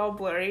 She's, like, all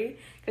blurry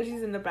because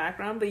she's in the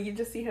background, but you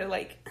just see her,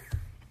 like...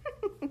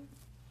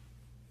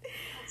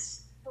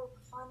 That's so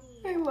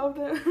funny. I love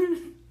that.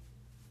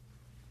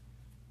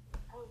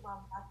 I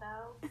love that,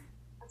 though.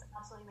 That's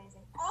absolutely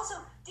amazing. Also,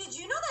 did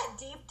you know that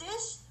deep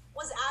dish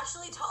was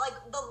actually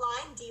like, the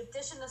line deep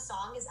dish in the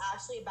song is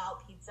actually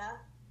about pizza?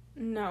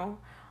 No.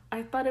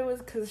 I thought it was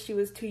because she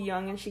was too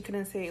young and she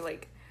couldn't say,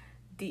 like,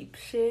 deep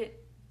shit.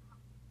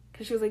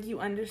 Because she was like, you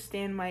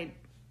understand my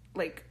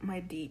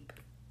deep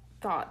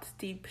thoughts,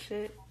 deep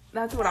shit.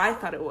 That's what I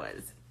thought it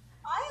was.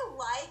 I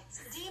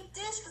liked Deep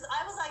Dish because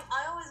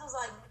I always was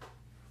like,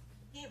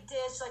 Deep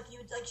Dish, like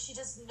she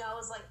just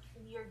knows like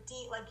your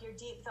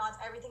deep thoughts,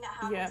 everything that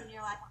happens in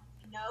your life,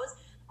 she knows.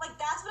 Like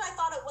that's what I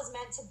thought it was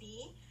meant to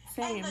be.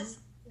 Same. And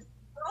the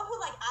girl who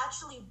like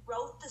actually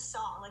wrote the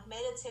song, like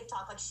made a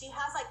TikTok, like she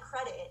has like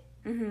credit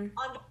on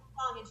the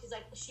song, and she's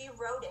like she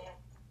wrote it,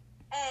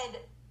 and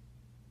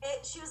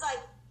she was like,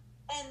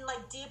 and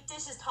like Deep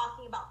Dish is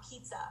talking about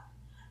pizza.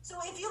 So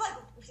if you like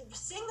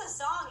sing the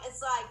song,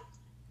 it's like,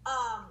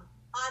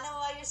 I know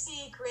all your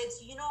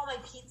secrets, you know all my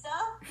pizza.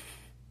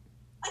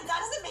 Like that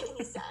doesn't make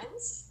any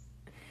sense.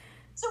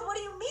 So what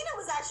do you mean it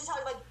was actually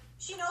talking like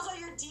she knows all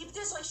your deep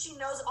dish, like she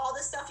knows all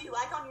the stuff you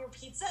like on your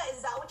pizza?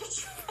 Is that what you're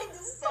trying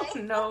to say? Oh,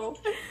 no.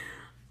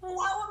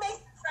 What makes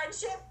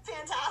friendship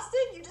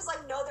fantastic? You just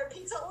like know their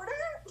pizza order?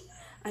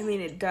 I mean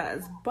it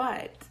does,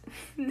 but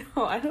no,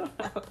 I don't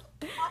know.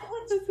 Why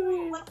would That's you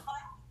weird. like?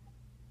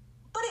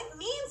 But it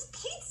means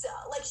pizza.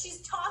 Like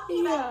she's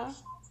talking about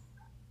pizza.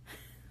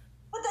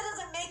 But that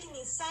doesn't make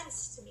any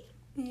sense to me.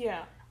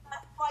 Yeah.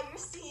 That's why your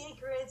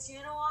secrets,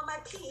 you know, on my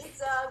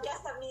pizza.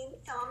 Guess that means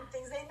some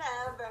things they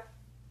never.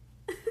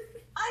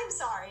 I'm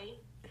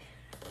sorry.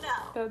 No.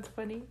 That's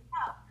funny.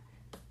 No.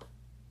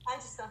 I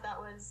just thought that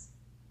was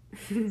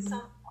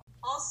some.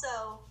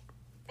 Also,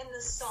 in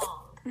the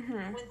song,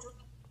 when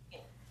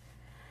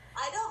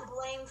I don't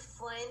blame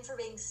Flynn for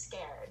being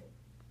scared.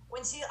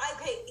 When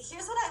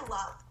here's what I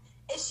love.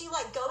 Is she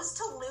like goes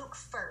to Luke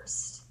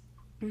first.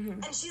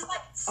 And she's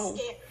like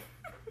scared.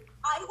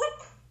 I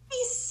would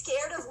be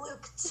scared of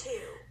Luke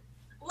too.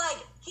 Like,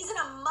 he's in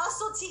a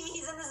muscle tee,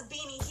 he's in this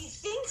beanie, he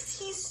thinks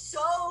he's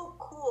so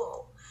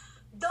cool.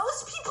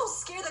 Those people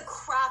scare the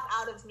crap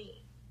out of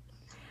me.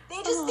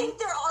 They just think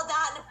they're all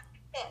that in a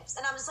tips.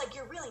 And I'm just like,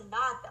 you're really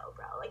not though,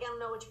 bro. Like, I don't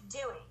know what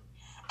you're doing.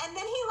 And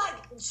then he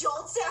like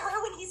jolts at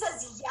her when he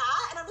says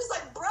yeah, and I'm just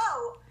like, bro,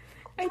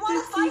 you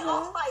want to fight?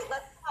 I'll fight.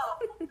 Let's go.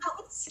 That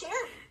would scare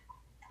me.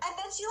 And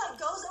then she like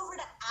goes over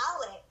to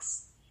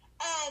Alex,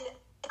 and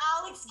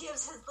Alex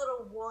gives his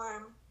little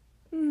warm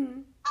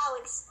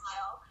Alex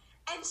smile,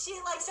 and she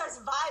like starts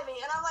vibing,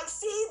 and I'm like,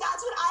 see,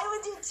 that's what I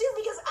would do too,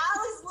 because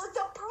Alex looked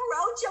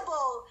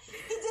approachable.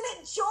 He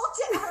didn't jolt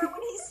at her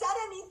when he said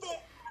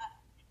anything.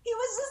 He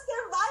was just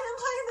there vibing,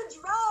 playing the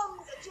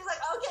drums, and she's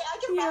like, okay, I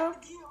can vibe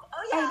with you.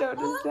 Oh yeah, I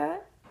noticed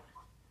that.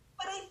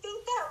 But I think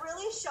that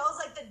really shows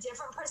like the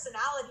different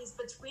personalities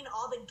between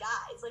all the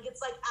guys. Like, it's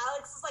like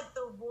Alex is like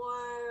the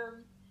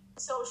warm,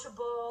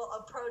 sociable,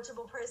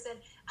 approachable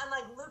person, and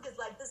like Luke is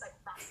like this like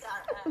rock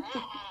star,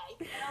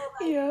 you know,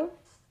 like, yeah.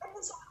 And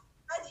then she's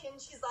Reggie,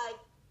 and she's like,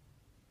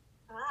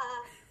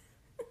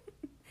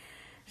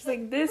 she's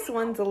like, this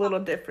one's a little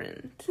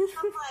different. I'm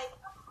like,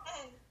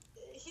 and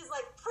he's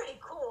like pretty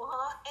cool,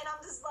 huh? And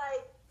I'm just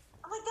like,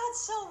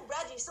 that's so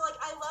Reggie. So like,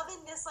 I love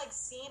in this like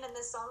scene in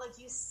this song, like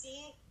you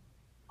see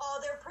all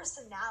their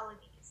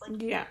personalities, like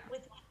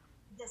with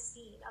the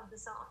scene of the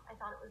song. I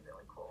thought it was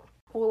really cool.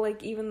 Well,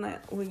 like even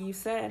that what you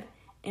said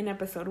in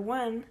episode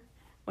 1,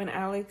 when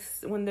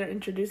they're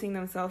introducing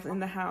themselves in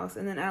the house,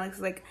 and then Alex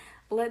is like,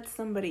 let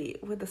somebody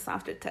with a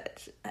softer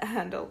touch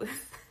handle this.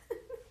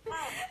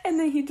 And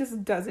then he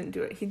just doesn't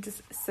do it. He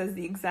just says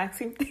the exact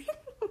same thing.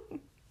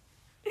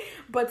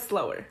 But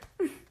slower.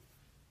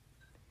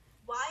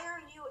 Why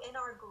are you in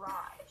our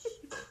garage?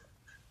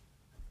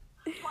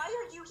 Why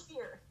are you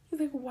here? He's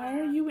like, why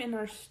are you in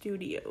our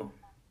studio?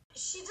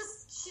 She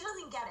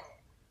doesn't get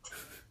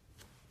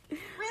it.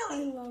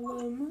 Really? I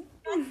love him.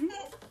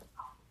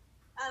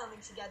 I don't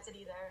think she gets it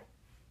either.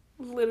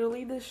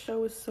 Literally, this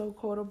show is so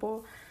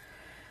quotable.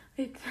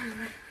 Like,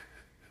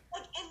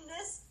 in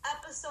this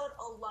episode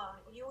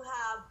alone, you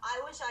have I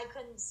Wish I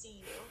Couldn't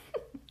See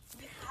You.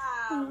 You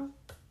have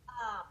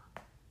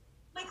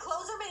My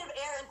Clothes Are Made of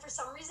Air, and for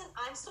some reason,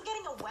 I'm still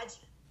getting a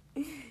wedgie.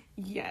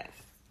 Yes.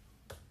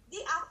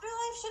 The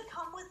Afterlife should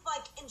come with,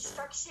 like,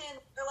 instruction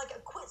or, like,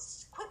 a quick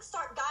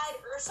start guide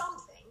or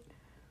something.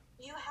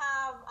 You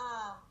have,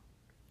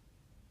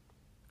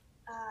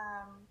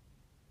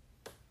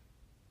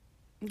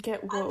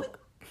 Get woke.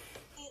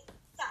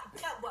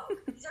 Get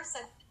woke. These are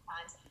sensitive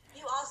times.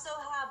 You also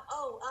have,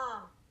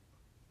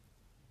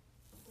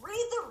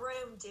 Read the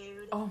Room,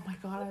 dude. Oh my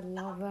god, I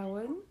love that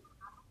one.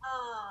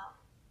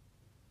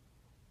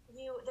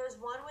 There's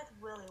one with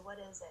Willie. What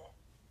is it?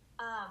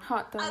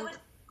 Hot dog. I would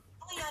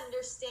completely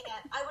understand.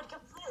 I would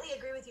completely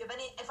agree with you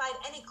if I had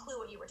any clue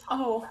what you were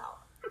talking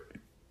about.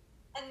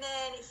 And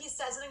then he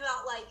says something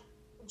about like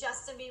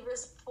Justin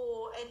Bieber's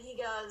pool, and he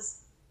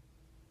goes,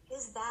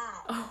 "Who's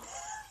that?" Oh.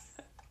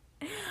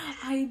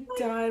 I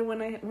died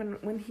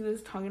when he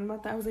was talking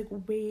about that. I was like,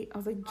 wait. I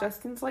was like,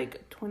 Justin's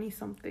like 20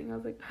 something. I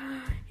was like,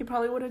 he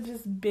probably would have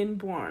just been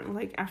born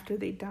like after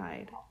they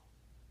died.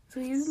 So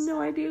he has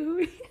no idea who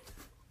he is.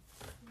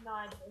 No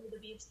idea who the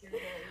Beefster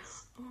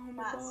is. Oh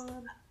my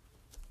god.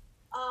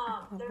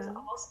 There's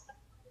also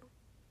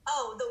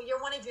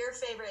you're one of your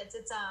favorites.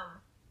 It's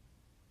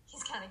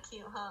he's kind of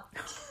cute, huh?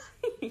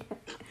 Yeah.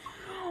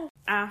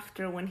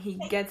 After when he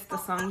gets the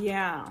song,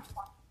 yeah.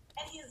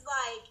 And she's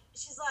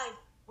like,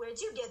 where'd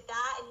you get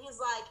that? And he's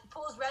like,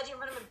 pulls Reggie in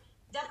front of him.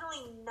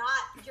 definitely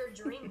not your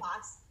dream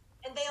box.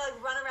 And they, like,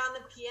 run around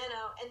the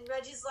piano, and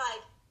Reggie's like,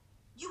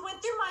 you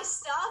went through my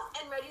stuff?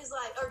 And Reggie's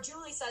like, or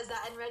Julie says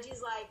that, and Reggie's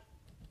like,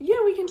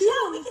 yeah, we can do that.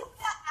 Yeah, we can do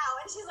that now.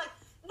 And she's like,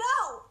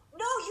 no,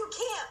 you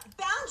can't.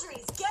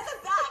 Boundaries, get it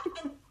back.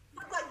 And,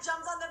 like,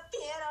 jumps on the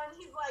piano, and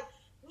he's like,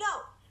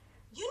 no,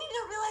 you need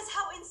to realize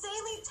how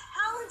insanely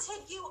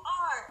talented you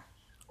are.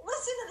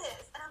 Listen to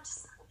this. And I'm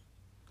just like,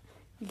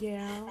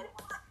 yeah. And I'm like,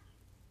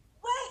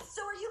 wait,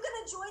 so are you going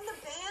to join the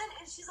band?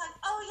 And she's like,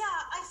 oh,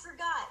 yeah, I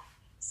forgot.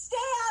 Stay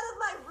out of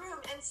my room,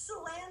 and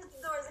slams the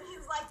doors, and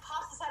he's like,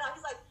 pops his head out.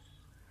 He's like,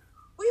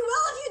 we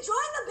will if you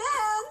join the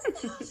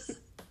band.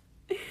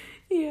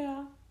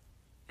 Yeah.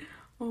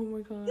 Oh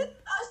my god. This is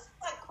us,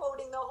 like,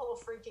 quoting the whole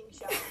freaking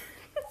show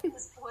at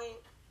this point.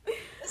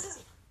 This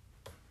is.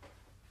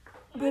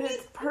 But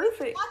it's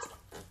perfect.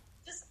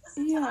 Just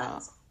listen to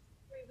us.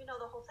 We know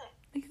the whole thing.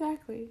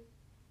 Exactly.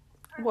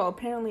 Perfect. Well,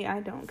 apparently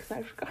I don't, because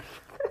I forgot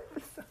the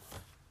episode.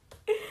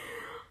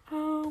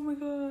 Oh my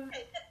god.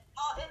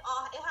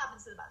 It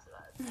happens to the best of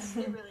us.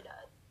 It really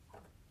does.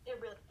 It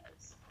really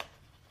does.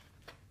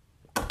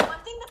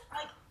 One thing that,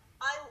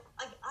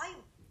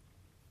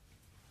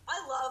 I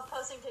love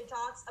posting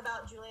TikToks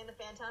about Julie and the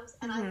Phantoms,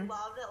 and I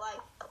love that,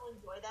 like, people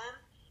enjoy them.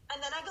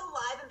 And then I go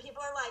live, and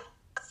people are like,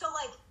 so,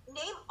 like,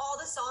 name all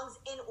the songs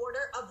in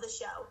order of the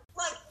show.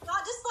 Like,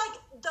 not just, like,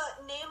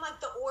 the name, like,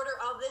 the order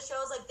of the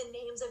shows, like, the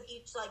names of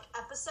each, like,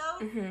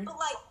 episode, but,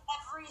 like,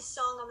 every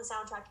song on the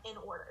soundtrack in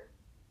order.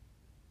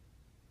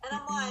 And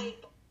I'm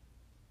like,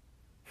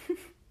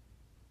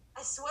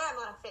 I swear I'm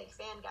not a fake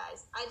fan,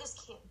 guys. I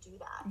just can't do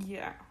that.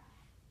 Yeah.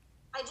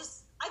 I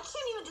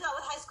can't even do that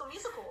with High School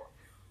Musical.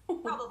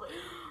 Probably.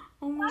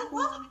 Oh my I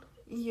love god.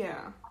 it.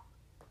 Yeah.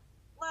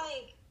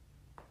 Like,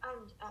 I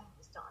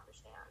just don't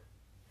understand.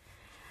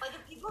 Like,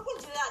 if people can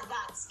do that,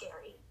 that's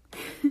scary.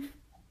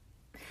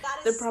 That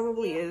is. There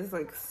probably is,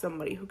 like,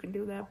 somebody who can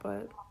do that,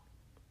 but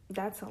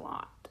that's a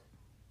lot.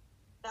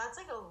 That's,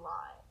 like, a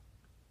lot.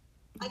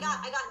 I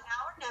got Now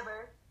or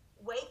Never,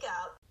 Wake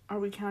Up. Are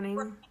we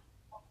counting?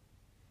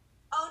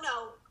 Oh,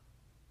 no.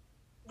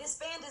 This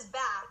Band Is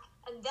Back,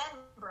 and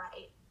then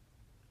Bright.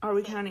 Are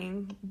we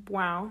counting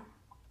Wow?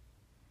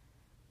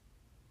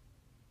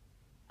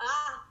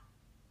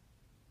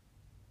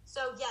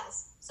 So,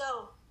 yes.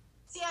 So,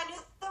 see, I knew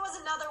there was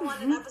another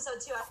one in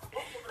episode 2. I don't know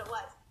what it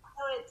was.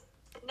 So, it's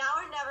Now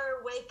or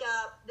Never, Wake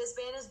Up, This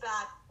Band Is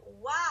Back,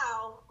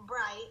 Wow,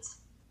 Bright,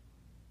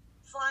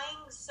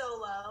 Flying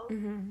Solo,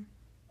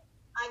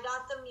 I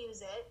Got the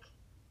Music.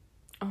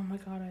 Oh my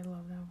god, I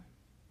love that one.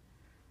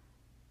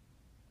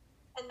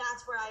 And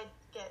that's where I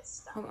get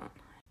stuck. Hold on.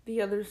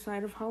 The Other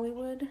Side of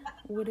Hollywood,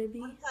 would it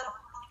be? Other Side of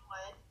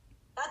Hollywood.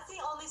 That's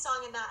the only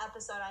song in that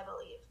episode, I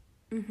believe.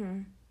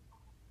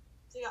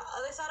 So you got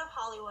Other Side of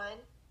Hollywood.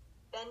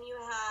 Then you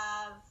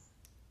have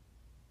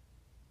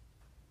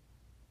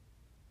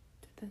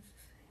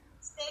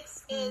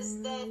 6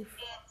 is then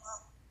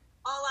it's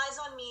All Eyes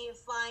on Me,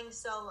 Flying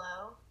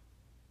Solo.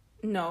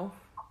 No.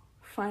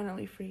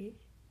 Finally Free.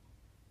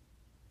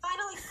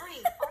 Finally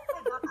Free. Oh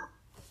my god.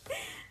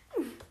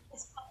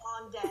 It's a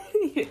long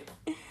day.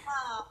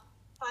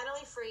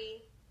 Finally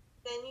Free.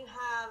 Then you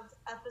have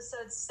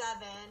episode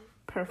 7.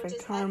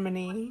 Perfect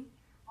Harmony.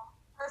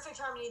 Perfect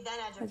Harmony, then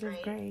Edge of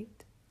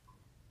Great.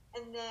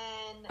 And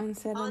then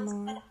Unsaid and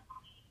More.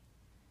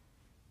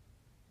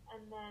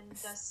 And then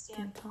Just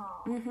Stand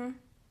Tall.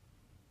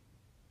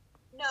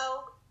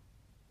 No.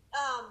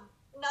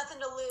 Nothing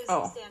to Lose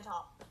and Stand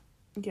Tall.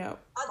 Yep.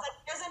 I was like,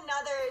 there's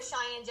another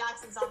Cheyenne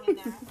Jackson song in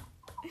there.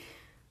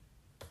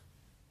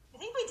 I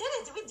think we did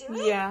it. Did we do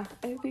it? Yeah,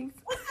 I think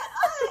so. Look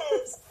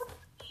at us.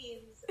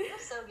 Jeez. We're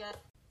so good.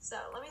 So,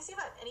 let me see if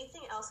I have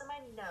anything else in my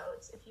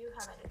notes, if you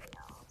have anything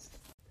else.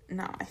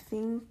 No, I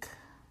think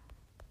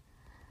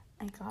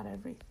I got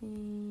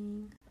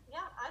everything.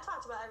 Yeah, I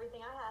talked about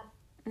everything I had.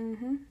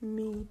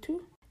 Me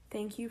too.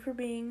 Thank you for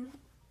being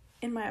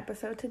in my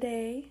episode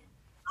today.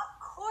 Of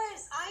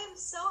course. I am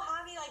so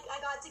happy, like, I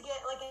got to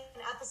get, like,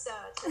 an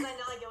episode, because I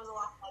know, like, it was a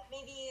lot, like,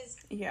 maybes.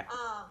 Yeah.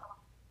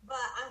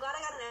 But I'm glad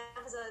I got an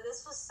episode.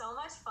 This was so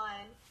much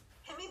fun.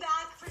 Hit me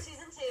back for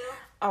season 2.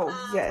 Oh,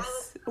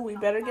 yes. We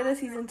better get a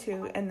season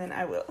 2, and then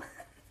I will.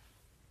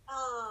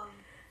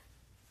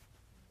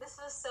 This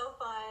was so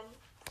fun.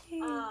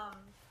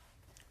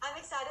 I'm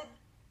excited.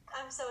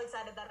 I'm so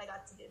excited that I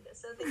got to do this.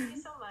 So thank you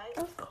so much.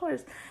 Of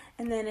course.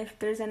 And then if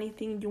there's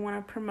anything you want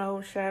to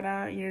promote, shout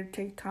out your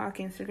TikTok,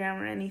 Instagram,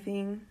 or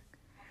anything.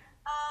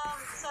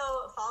 So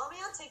follow me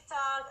on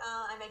TikTok.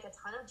 I make a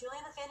ton of Julie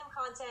and the Phantom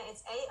content.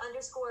 It's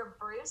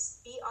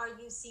 _Bruce,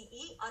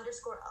 BRUCE_11.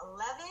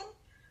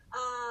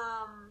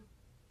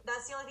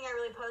 That's the only thing I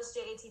really post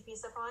JATP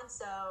stuff on.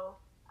 So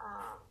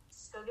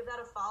just go give that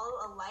a follow,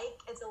 a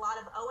like. It's a lot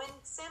of Owen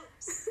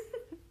simps.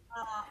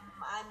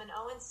 I'm an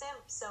Owen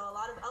simp, so a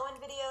lot of Owen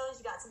videos.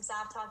 You got some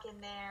Sav talk in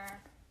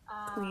there.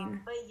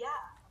 Queen. But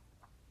yeah,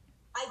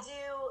 I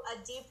do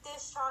a deep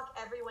dish talk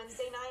every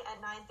Wednesday night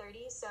at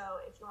 9:30. So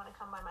if you want to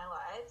come by my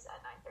lives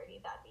at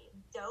 9:30, that'd be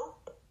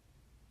dope.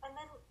 And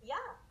then yeah,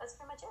 that's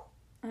pretty much it.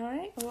 All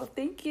right. Well,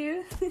 thank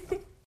you.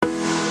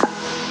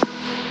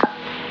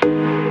 This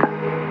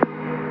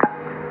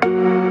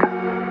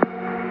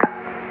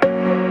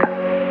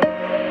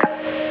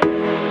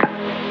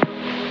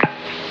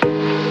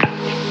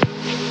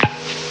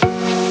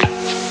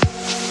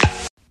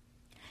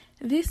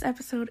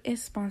episode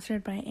is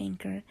sponsored by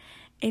Anchor.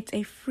 It's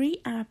a free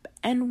app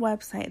and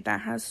website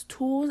that has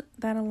tools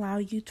that allow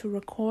you to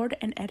record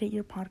and edit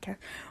your podcast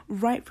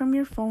right from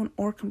your phone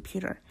or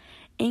computer.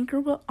 Anchor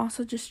will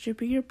also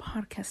distribute your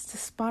podcast to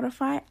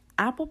Spotify,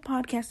 Apple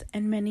Podcasts,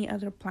 and many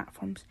other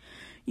platforms.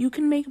 You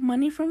can make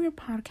money from your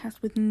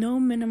podcast with no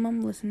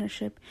minimum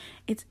listenership.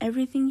 It's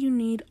everything you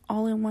need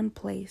all in one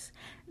place.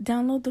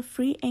 Download the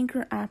free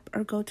Anchor app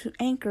or go to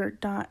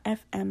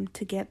anchor.fm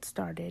to get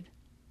started.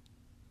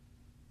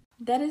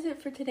 That is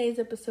it for today's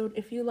episode.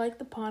 If you like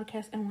the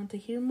podcast and want to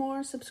hear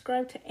more,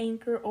 subscribe to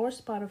Anchor or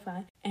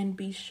Spotify, and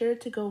be sure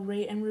to go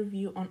rate and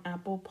review on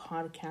Apple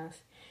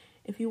Podcasts.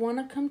 If you want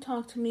to come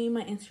talk to me,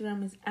 my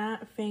Instagram is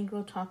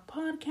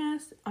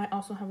 @FangirlTalkPodcast. I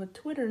also have a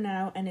Twitter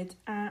now, and it's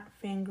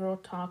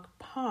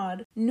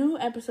 @FangirlTalkPod. New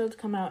episodes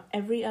come out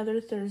every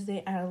other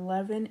Thursday at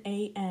 11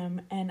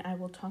 a.m., and I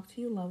will talk to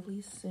you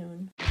lovelies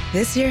soon.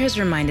 This year has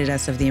reminded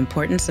us of the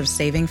importance of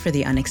saving for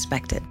the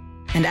unexpected.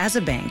 And as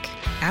a bank,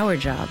 our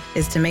job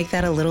is to make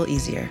that a little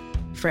easier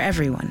for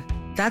everyone.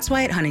 That's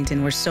why at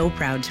Huntington, we're so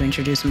proud to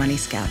introduce Money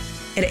Scout.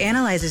 It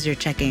analyzes your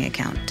checking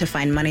account to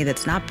find money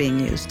that's not being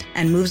used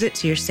and moves it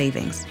to your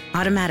savings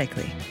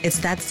automatically. It's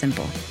that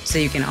simple, so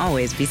you can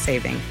always be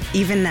saving,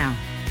 even now.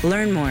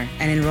 Learn more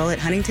and enroll at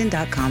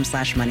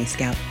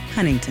huntington.com/moneyscout.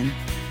 Huntington.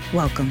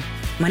 Welcome.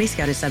 Money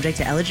Scout is subject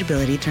to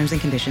eligibility, terms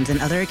and conditions,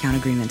 and other account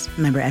agreements.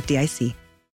 Member FDIC.